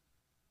Spirit.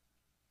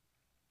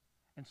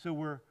 And so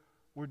we're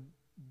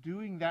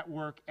doing that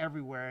work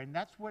everywhere, and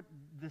that's what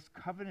this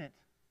covenant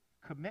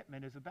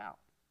commitment is about.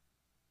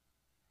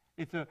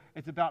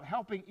 It's about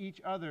helping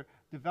each other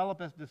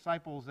develop as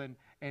disciples,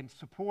 and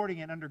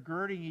supporting and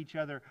undergirding each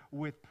other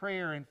with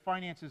prayer and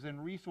finances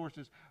and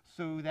resources,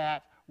 so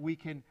that we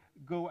can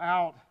go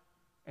out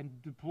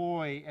and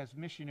deploy as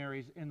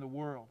missionaries in the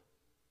world.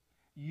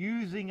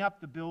 Using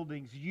up the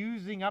buildings,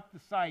 using up the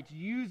sites,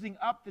 using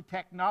up the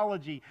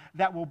technology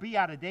that will be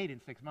out of date in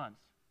 6 months.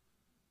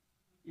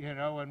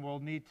 And we'll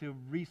need to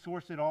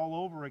resource it all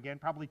over again,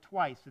 probably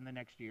twice in the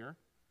next year.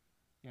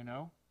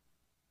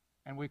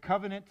 And we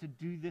covenant to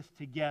do this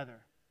together.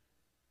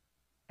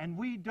 And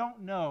we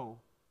don't know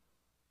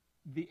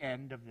the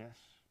end of this,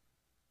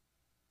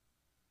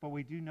 but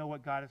we do know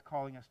what God is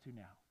calling us to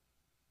now.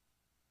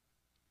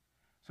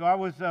 So I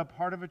was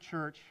part of a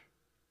church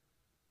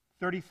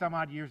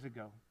 30-some-odd years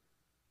ago,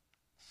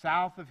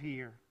 south of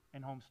here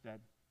in Homestead.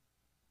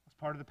 I was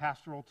part of the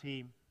pastoral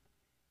team,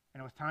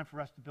 and it was time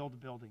for us to build a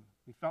building.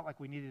 We felt like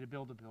we needed to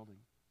build a building.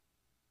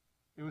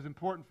 It was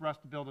important for us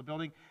to build a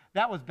building.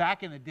 That was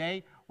back in the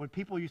day when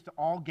people used to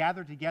all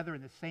gather together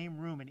in the same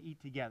room and eat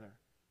together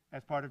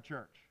as part of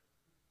church.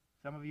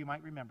 Some of you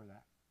might remember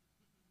that.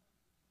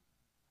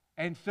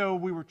 And so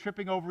we were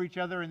tripping over each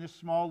other in this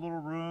small little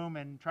room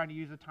and trying to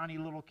use a tiny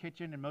little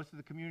kitchen, and most of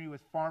the community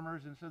was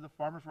farmers, and so the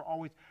farmers were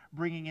always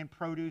bringing in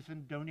produce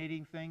and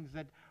donating things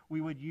that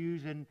we would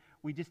use, and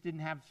we just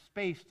didn't have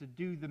space to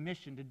do the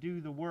mission, to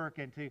do the work,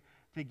 and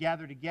to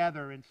gather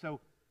together. And so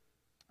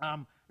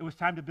it was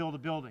time to build a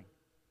building.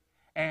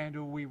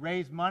 And we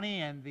raised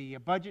money, and the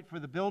budget for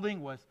the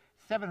building was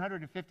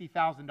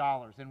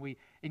 $750,000, and we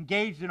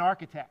engaged an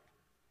architect.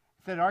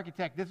 Said,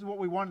 architect, this is what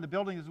we want in the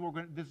building.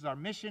 This is our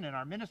mission and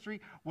our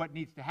ministry. What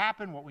needs to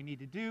happen? What we need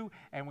to do?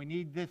 And we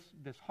need this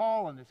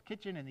hall and this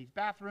kitchen and these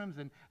bathrooms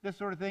and this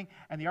sort of thing.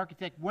 And the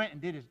architect went and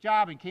did his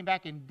job and came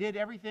back and did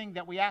everything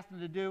that we asked him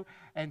to do,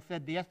 and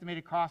said the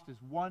estimated cost is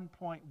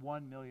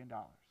 $1.1 million.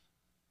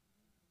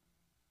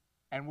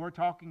 And we're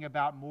talking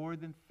about more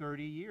than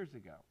 30 years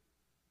ago.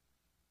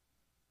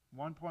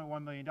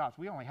 $1.1 million.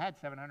 We only had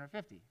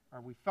 750,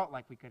 or we felt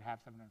like we could have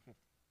 750.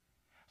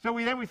 So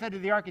we said to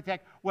the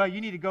architect, well, you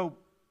need to go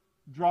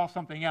draw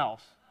something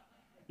else,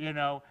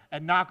 and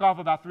knock off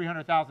about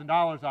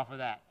 $300,000 off of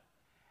that.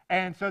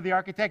 And so the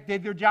architect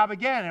did their job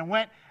again and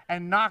went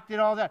and knocked it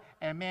all down.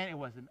 And man, it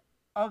was an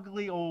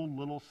ugly old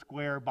little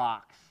square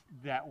box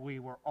that we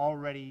were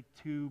already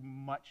too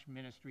much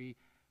ministry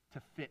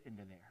to fit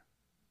into there.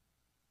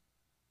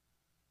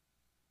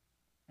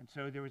 And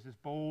so there was this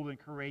bold and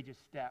courageous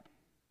step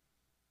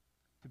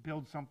to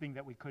build something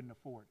that we couldn't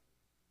afford.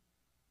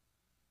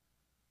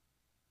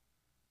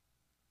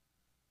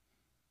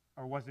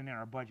 Or wasn't in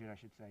our budget, I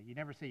should say. You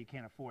never say you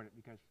can't afford it,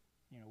 because,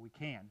 we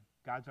can.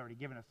 God's already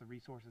given us the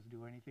resources to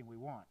do anything we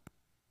want.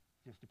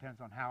 It just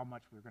depends on how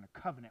much we're going to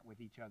covenant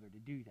with each other to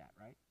do that,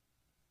 right?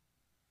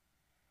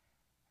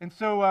 And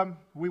so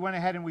we went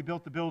ahead and we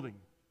built the building.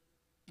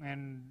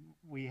 And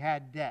we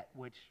had debt,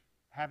 which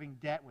having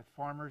debt with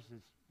farmers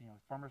is,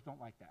 farmers don't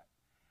like that.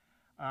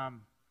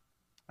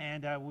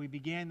 And we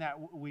began that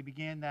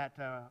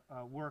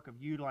work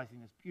of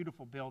utilizing this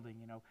beautiful building.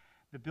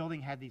 The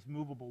building had these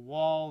movable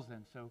walls,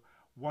 and so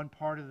one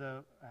part of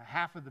the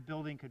half of the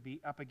building could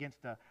be up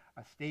against a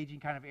staging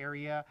kind of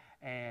area,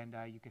 and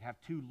you could have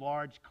 2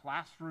 large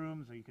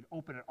classrooms, or you could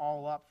open it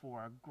all up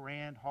for a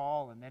grand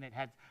hall, and then it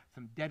had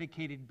some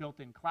dedicated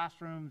built-in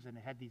classrooms, and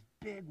it had these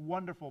big,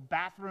 wonderful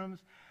bathrooms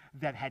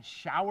that had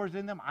showers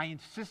in them. I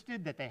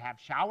insisted that they have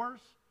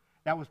showers.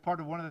 That was part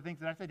of one of the things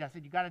that I said. I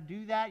said, you got to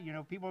do that. You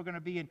know, people are going to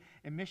be in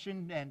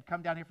mission and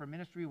come down here for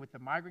ministry with the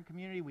migrant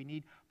community. We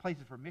need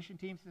places for mission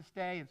teams to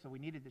stay, and so we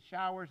needed the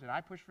showers, and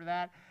I pushed for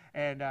that.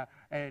 And the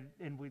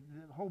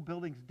whole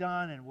building's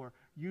done, and we're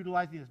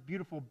utilizing this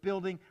beautiful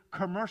building,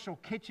 commercial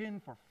kitchen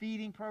for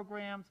feeding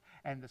programs,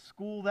 and the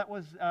school that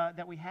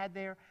we had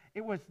there.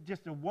 It was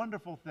just a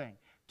wonderful thing.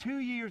 2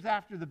 years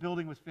after the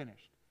building was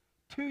finished,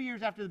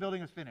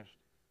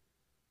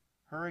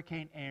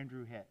 Hurricane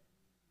Andrew hit.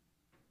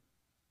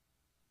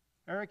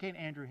 Hurricane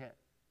Andrew hit.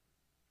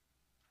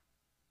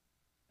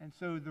 And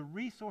so the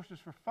resources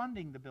for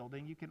funding the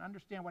building, you can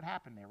understand what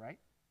happened there, right?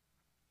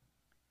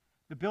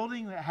 The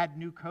building had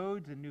new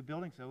codes and new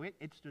buildings, so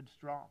it stood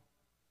strong.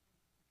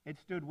 It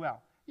stood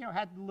well. You know, it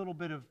had a little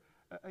bit of,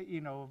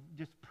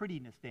 just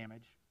prettiness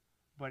damage,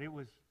 but it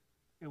was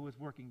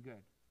working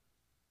good.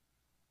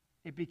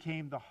 It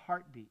became the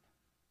heartbeat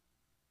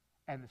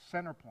and the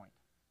center point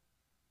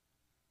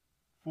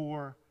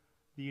for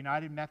the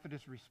United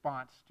Methodist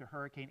response to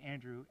Hurricane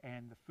Andrew,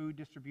 and the food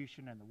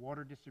distribution and the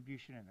water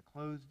distribution and the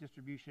clothes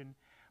distribution,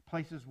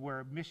 places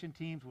where mission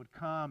teams would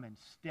come and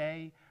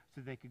stay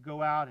so they could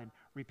go out and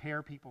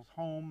repair people's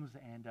homes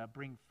and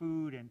bring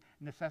food and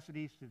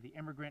necessities to the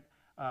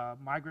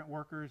migrant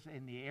workers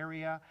in the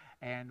area,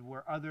 and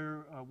where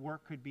other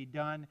work could be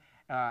done.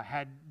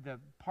 Had the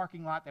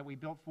parking lot that we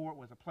built for it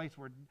was a place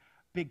where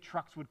big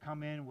trucks would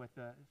come in with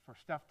for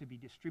stuff to be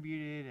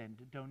distributed and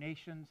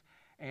donations,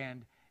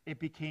 and it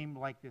became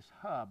like this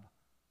hub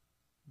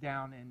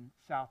down in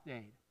South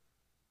Dade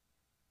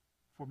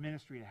for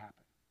ministry to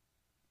happen.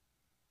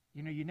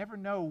 You know, you never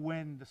know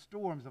when the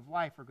storms of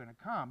life are going to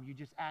come. You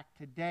just act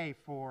today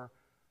for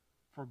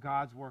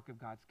God's work of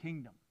God's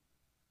kingdom.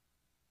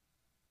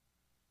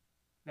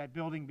 That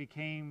building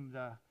became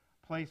the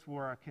place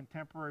where a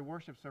contemporary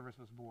worship service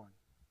was born.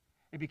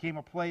 It became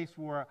a place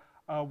where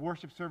a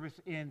worship service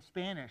in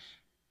Spanish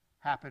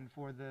happened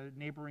for the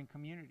neighboring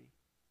community.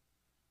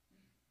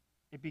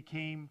 It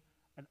became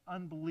an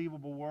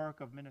unbelievable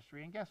work of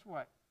ministry. And guess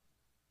what?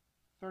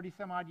 30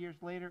 some odd years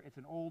later, it's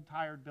an old,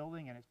 tired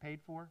building, and it's paid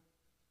for.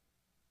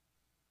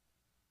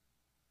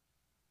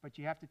 But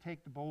you have to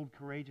take the bold,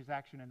 courageous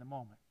action in the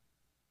moment.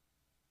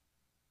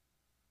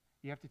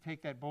 You have to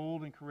take that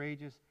bold and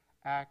courageous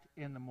act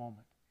in the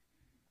moment.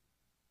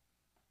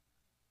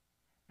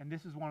 And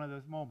this is one of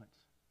those moments.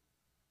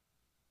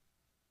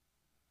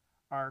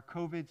 Our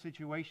COVID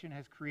situation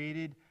has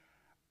created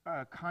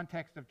a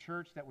context of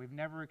church that we've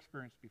never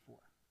experienced before.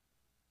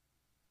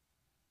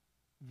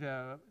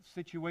 The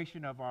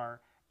situation of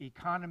our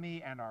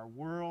economy and our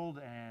world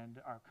and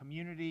our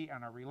community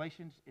and our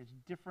relations is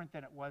different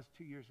than it was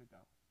 2 years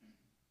ago.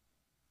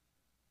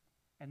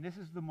 And this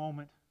is the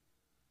moment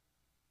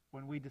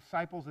when we,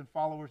 disciples and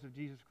followers of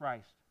Jesus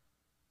Christ,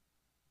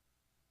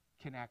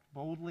 can act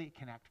boldly,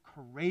 can act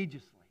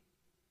courageously.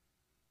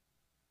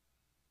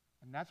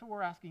 And that's what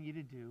we're asking you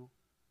to do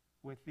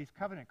with these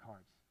covenant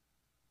cards.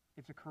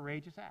 It's a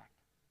courageous act.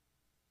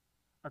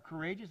 A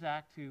courageous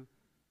act to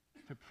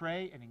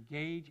pray and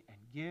engage and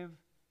give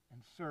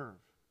and serve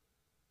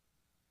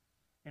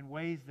in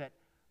ways that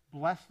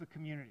bless the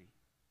community,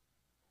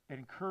 that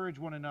encourage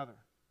one another,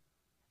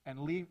 and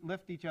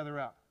lift each other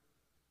up,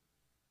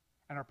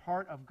 and are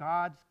part of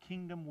God's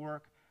kingdom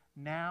work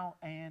now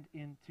and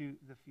into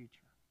the future.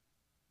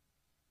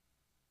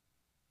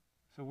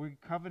 So we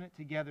covenant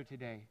together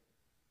today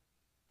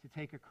to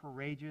take a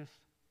courageous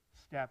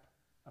step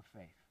of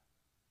faith.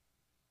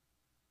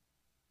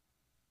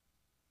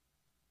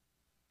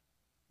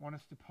 I want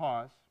us to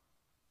pause,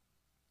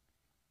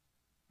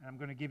 and I'm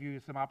going to give you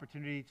some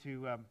opportunity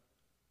to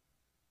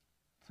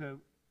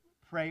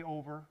pray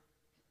over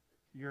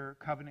your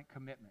covenant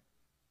commitment.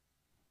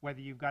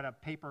 Whether you've got a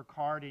paper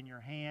card in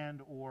your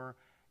hand, or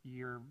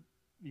you've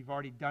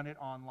already done it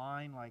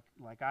online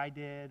like I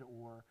did,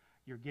 or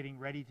you're getting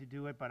ready to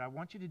do it, but I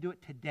want you to do it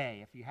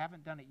today. If you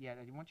haven't done it yet,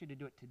 I want you to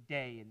do it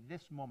today, in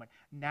this moment.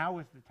 Now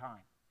is the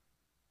time.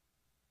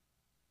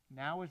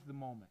 Now is the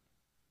moment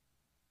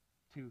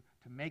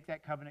to make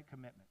that covenant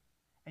commitment.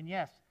 And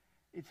yes,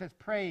 it says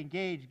pray,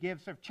 engage,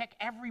 give, serve. Check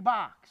every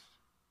box.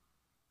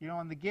 You know,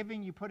 on the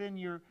giving, you put in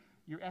your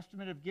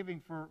estimate of giving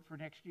for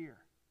next year.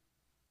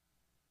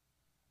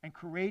 And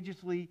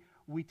courageously,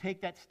 we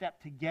take that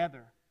step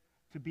together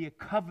to be a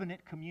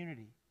covenant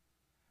community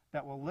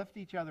that will lift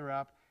each other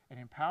up and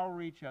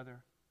empower each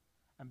other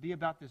and be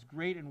about this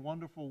great and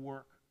wonderful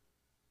work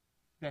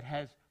that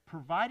has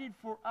provided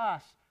for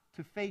us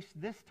to face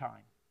this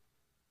time.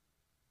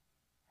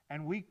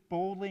 And we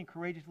boldly and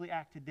courageously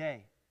act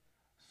today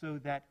so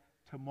that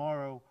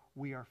tomorrow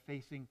we are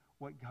facing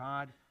what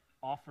God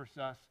offers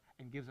us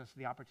and gives us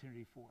the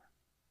opportunity for.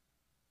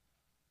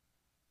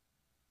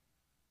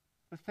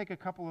 Let's take a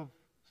couple of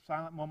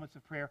silent moments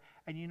of prayer.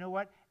 And you know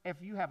what? If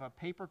you have a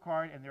paper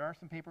card, and there are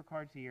some paper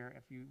cards here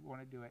if you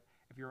want to do it,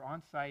 if you're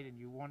on site and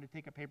you want to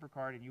take a paper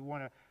card and you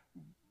want to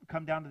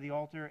come down to the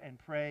altar and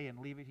pray and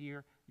leave it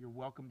here, you're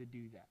welcome to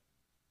do that.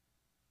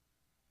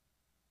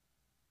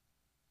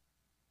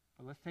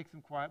 But let's take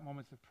some quiet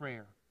moments of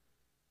prayer.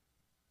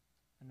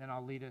 And then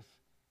I'll lead us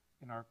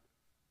in a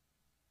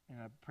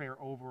prayer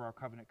over our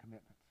covenant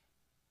commitments.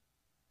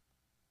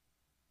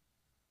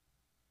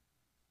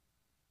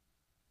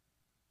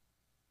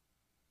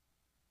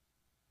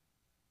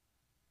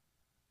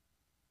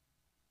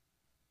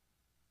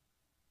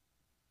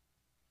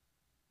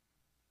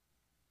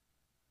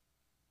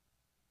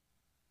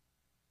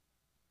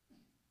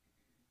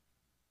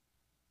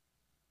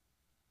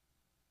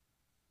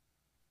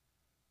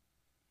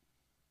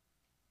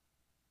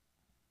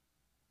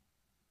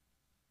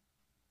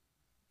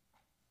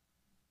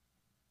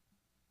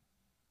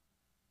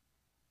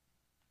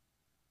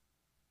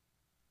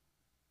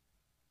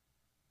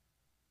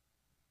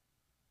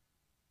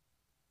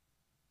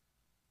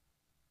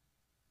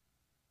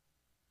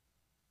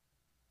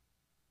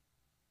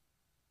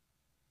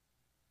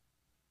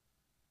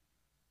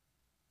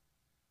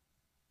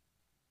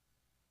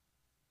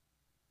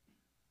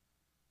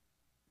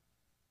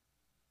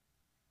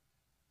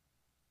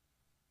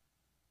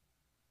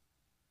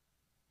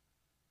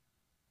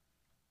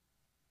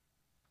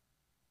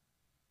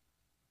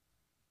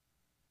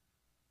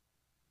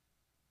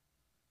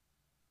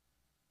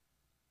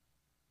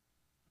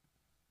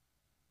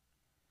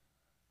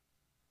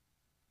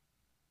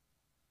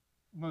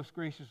 Most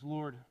gracious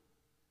Lord,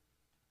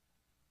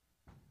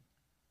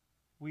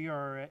 we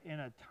are in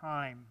a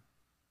time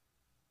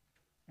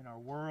in our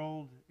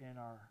world, in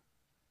our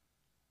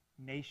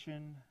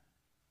nation,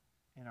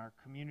 in our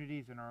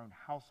communities, in our own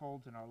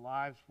households, in our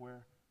lives,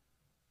 where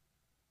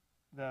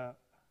the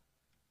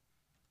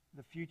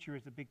future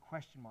is a big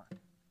question mark.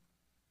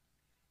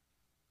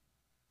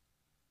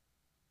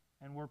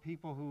 And we're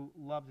people who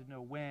love to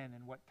know when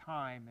and what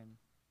time and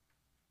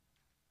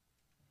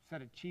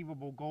set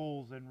achievable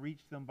goals and reach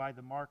them by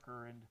the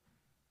marker, and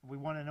we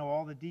want to know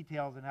all the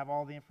details and have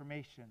all the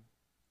information.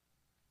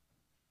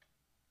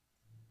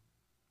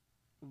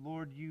 But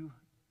Lord, you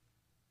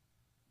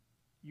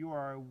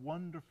are a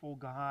wonderful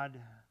God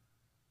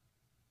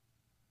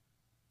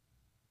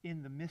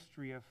in the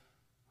mystery of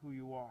who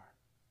you are.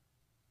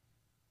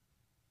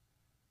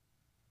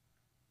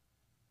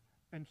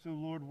 And so,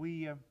 Lord,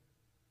 we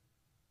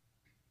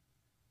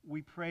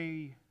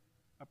pray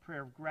a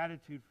prayer of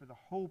gratitude for the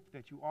hope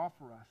that you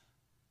offer us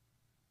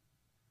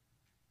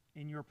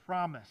in your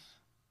promise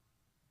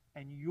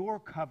and your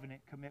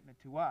covenant commitment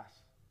to us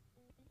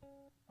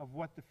of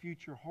what the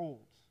future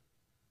holds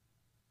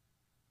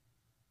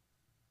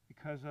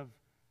because of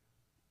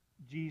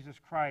Jesus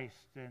Christ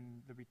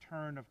and the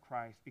return of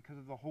Christ, because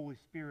of the Holy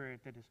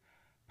Spirit that is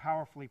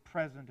powerfully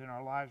present in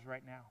our lives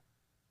right now.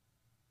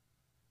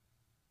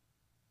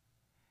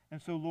 And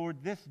so,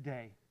 Lord, this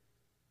day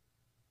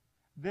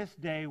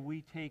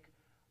we take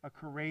a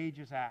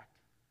courageous act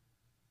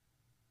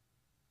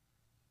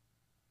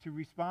to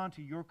respond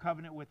to your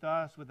covenant with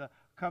us, with a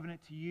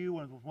covenant to you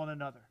and with one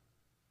another.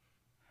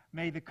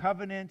 May the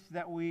covenants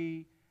that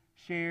we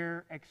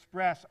share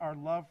express our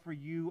love for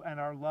you and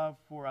our love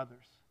for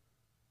others.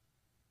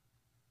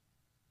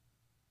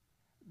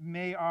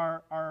 May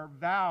our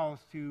vows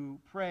to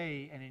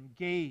pray and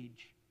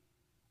engage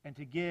and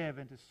to give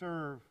and to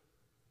serve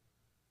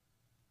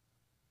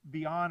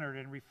be honored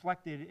and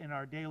reflected in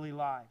our daily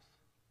lives.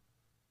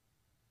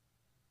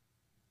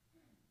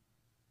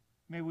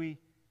 May we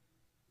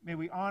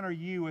honor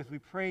you as we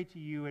pray to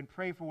you and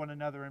pray for one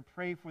another and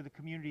pray for the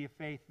community of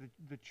faith,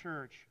 the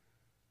church,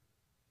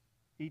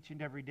 each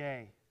and every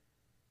day.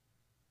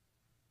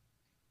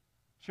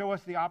 Show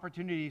us the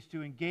opportunities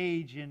to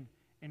engage in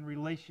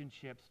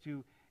relationships,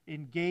 to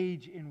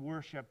engage in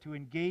worship, to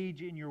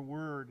engage in your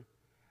word,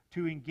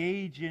 to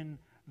engage in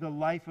the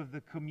life of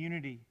the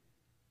community,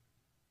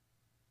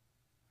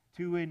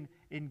 to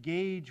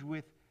engage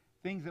with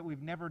things that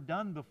we've never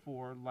done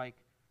before, like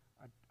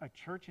a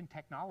church in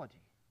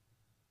technology.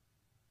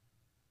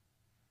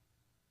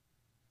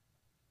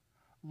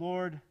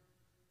 Lord,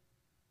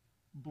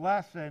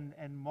 bless and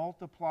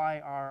multiply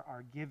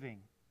our giving.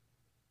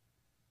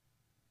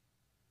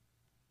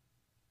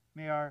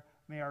 May our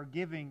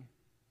giving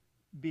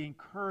be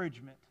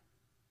encouragement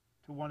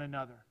to one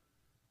another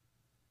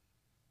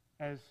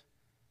as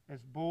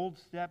bold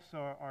steps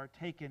are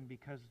taken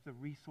because the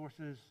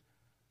resources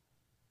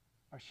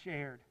are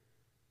shared.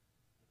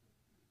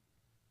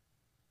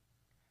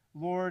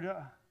 Lord,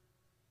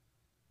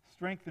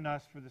 strengthen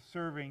us for the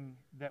serving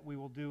that we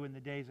will do in the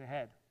days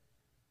ahead.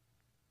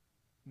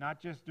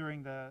 Not just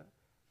during the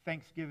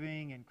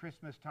Thanksgiving and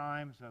Christmas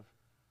times of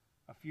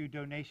a few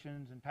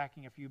donations and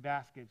packing a few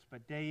baskets,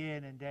 but day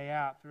in and day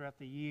out throughout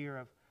the year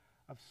of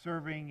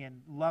serving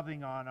and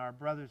loving on our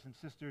brothers and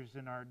sisters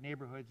in our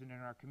neighborhoods and in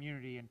our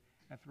community and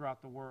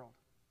throughout the world.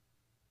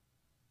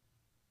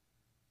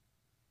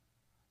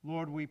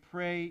 Lord, we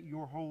pray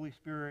your Holy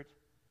Spirit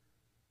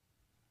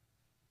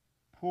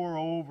pour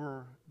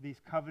over these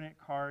covenant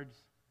cards,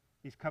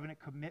 these covenant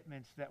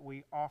commitments that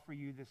we offer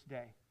you this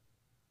day.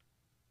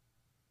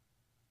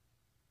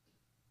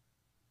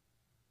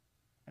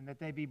 And that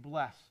they be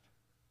blessed.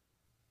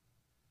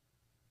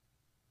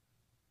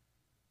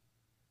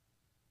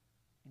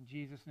 In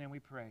Jesus' name we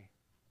pray.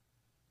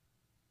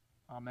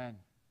 Amen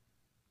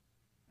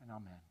and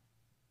amen.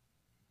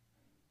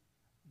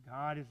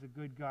 God is a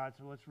good God,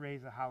 so let's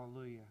raise a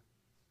hallelujah.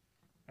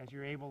 As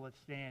you're able, let's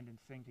stand and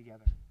sing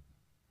together.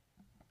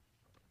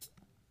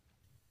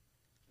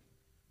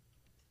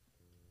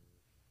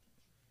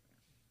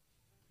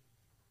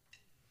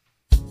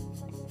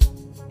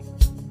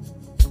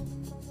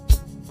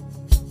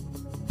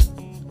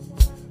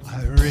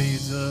 I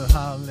raise a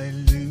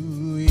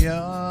hallelujah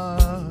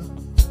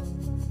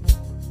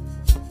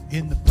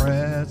in the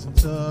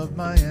presence of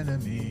my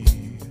enemy.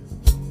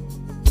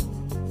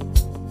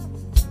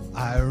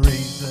 I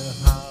raise a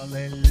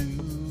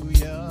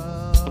hallelujah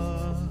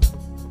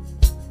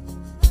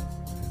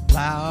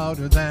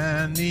louder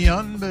than the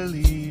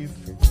unbelief.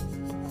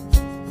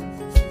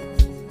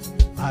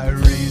 I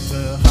raise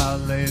a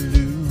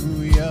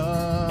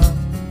hallelujah.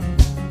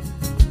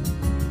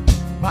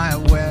 My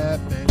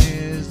weapon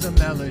is a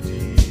melody.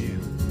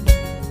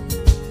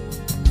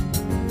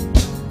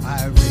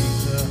 I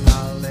raise a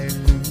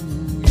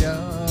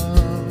hallelujah.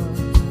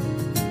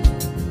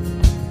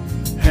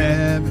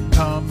 Heaven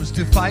comes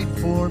to fight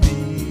for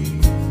me.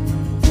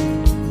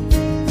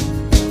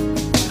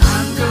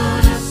 I'm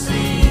gonna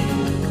sing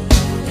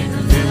in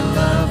the middle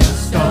of the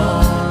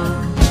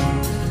storm.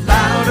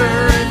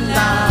 Louder and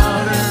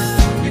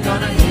louder, you're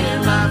gonna hear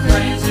my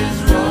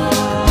praises roar.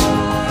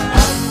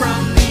 Up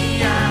from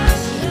the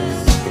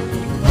ashes,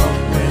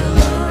 hope will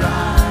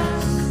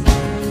arise.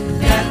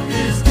 Death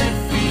is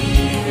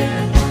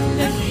defeated,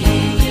 the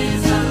King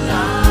is alive.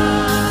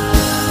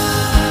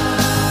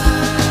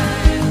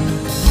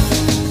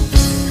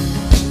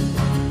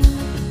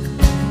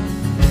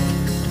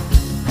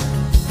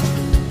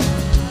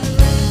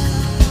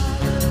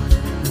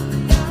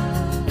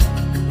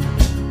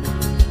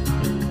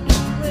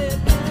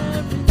 With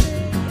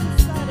everything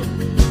inside of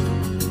me,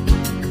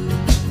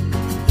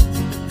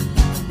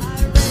 I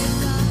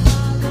raise a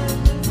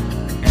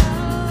hallelujah.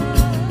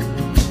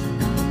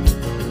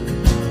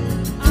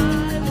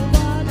 I will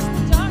watch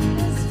the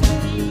darkness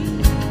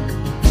flee.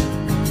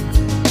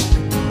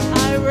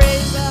 I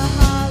raise a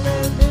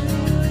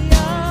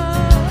hallelujah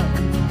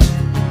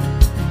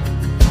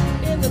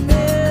in the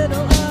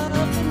middle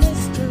of the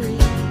mystery.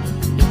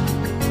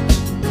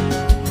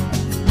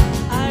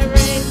 I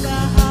raise a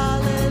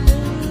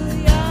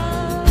hallelujah.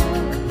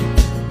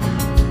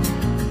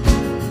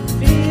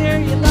 Fear,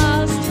 you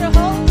lost your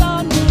hold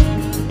on me.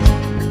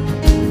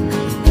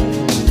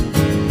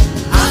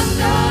 I'm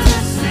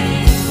gonna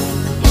sing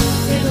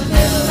in the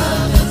middle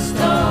of the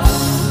storm.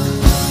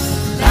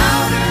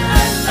 Louder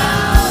and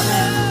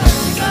louder,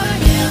 you're gonna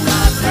hear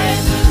my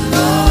praises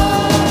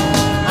roar.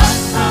 Up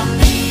from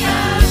the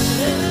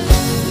ashes,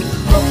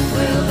 hope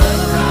will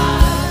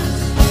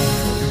arise.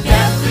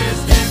 Death is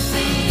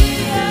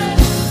defeated,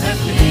 the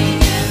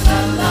King is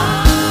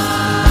alive.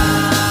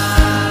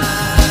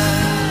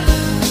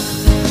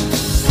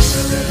 Sing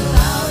a little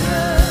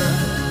louder.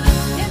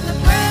 In the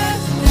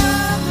presence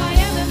of my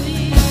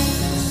enemies,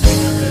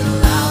 Sing a little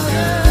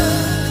louder.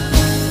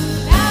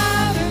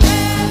 louder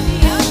than the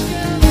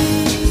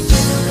unbelief.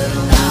 Sing a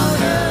little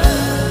louder.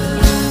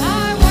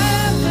 My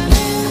weapon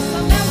is a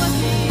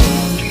melody.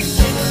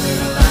 Sing a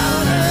little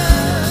louder.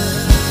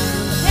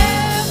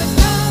 Heaven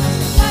comes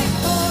to fight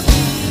for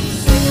me.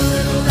 Sing a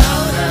little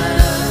louder.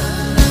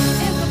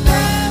 In the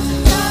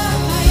presence of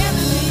my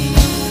enemies,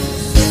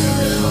 Sing a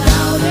little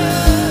louder.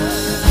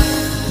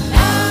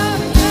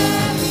 louder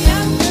than the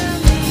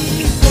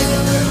unbelief. Sing a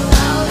little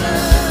louder.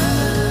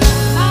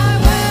 My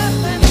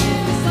weapon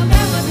is a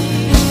melody.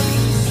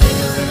 Sing a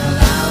little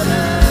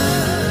louder.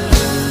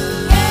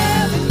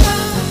 Heaven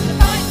comes to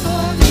fight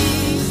for me.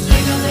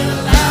 Sing a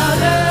little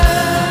louder.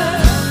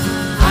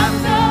 I'm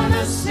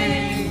gonna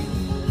sing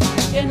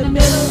In the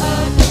middle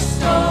of the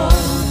storm,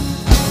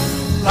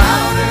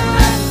 louder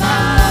and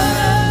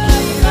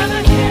louder. You're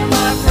gonna hear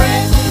my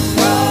praises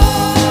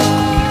roar.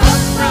 Up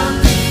from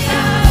the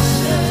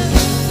ashes,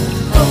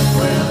 hope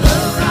will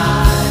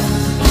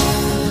arise.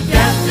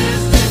 Death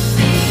is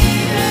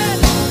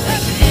defeated, the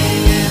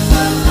King is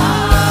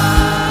alive.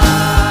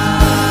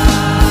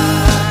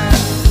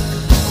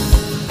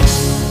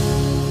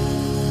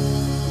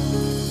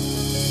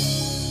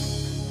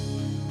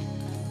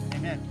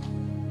 Amen.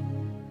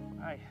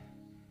 All right.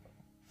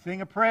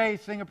 Sing a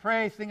praise, sing a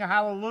praise, sing a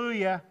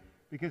hallelujah,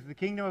 because the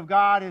kingdom of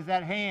God is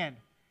at hand.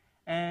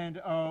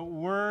 And a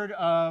word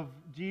of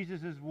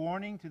Jesus'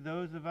 warning to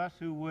those of us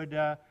who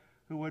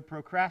would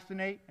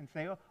procrastinate and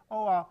say,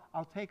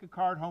 I'll take a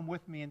card home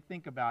with me and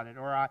think about it,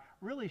 or I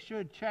really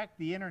should check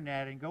the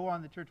internet and go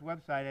on the church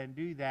website and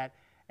do that.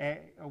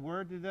 A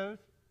word to those: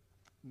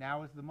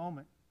 now is the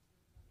moment.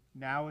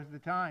 Now is the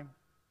time.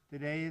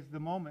 Today is the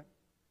moment.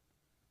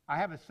 I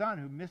have a son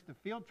who missed a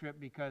field trip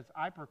because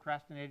I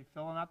procrastinated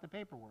filling out the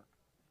paperwork.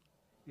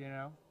 You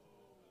know,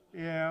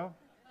 You know?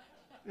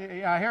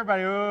 Yeah,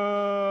 everybody,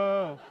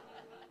 oh.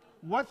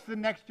 What's the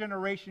next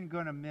generation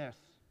going to miss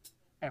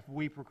if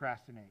we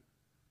procrastinate?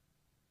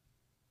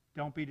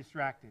 Don't be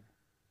distracted.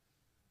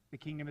 The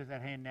kingdom is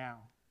at hand now.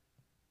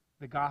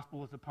 The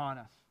gospel is upon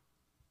us.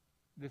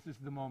 This is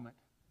the moment.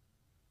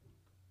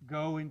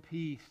 Go in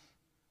peace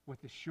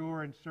with the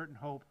sure and certain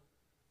hope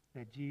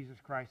that Jesus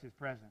Christ is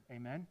present.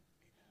 Amen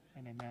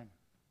and amen.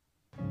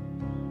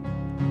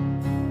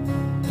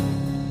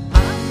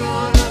 I'm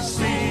gonna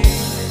sing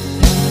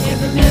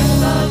in the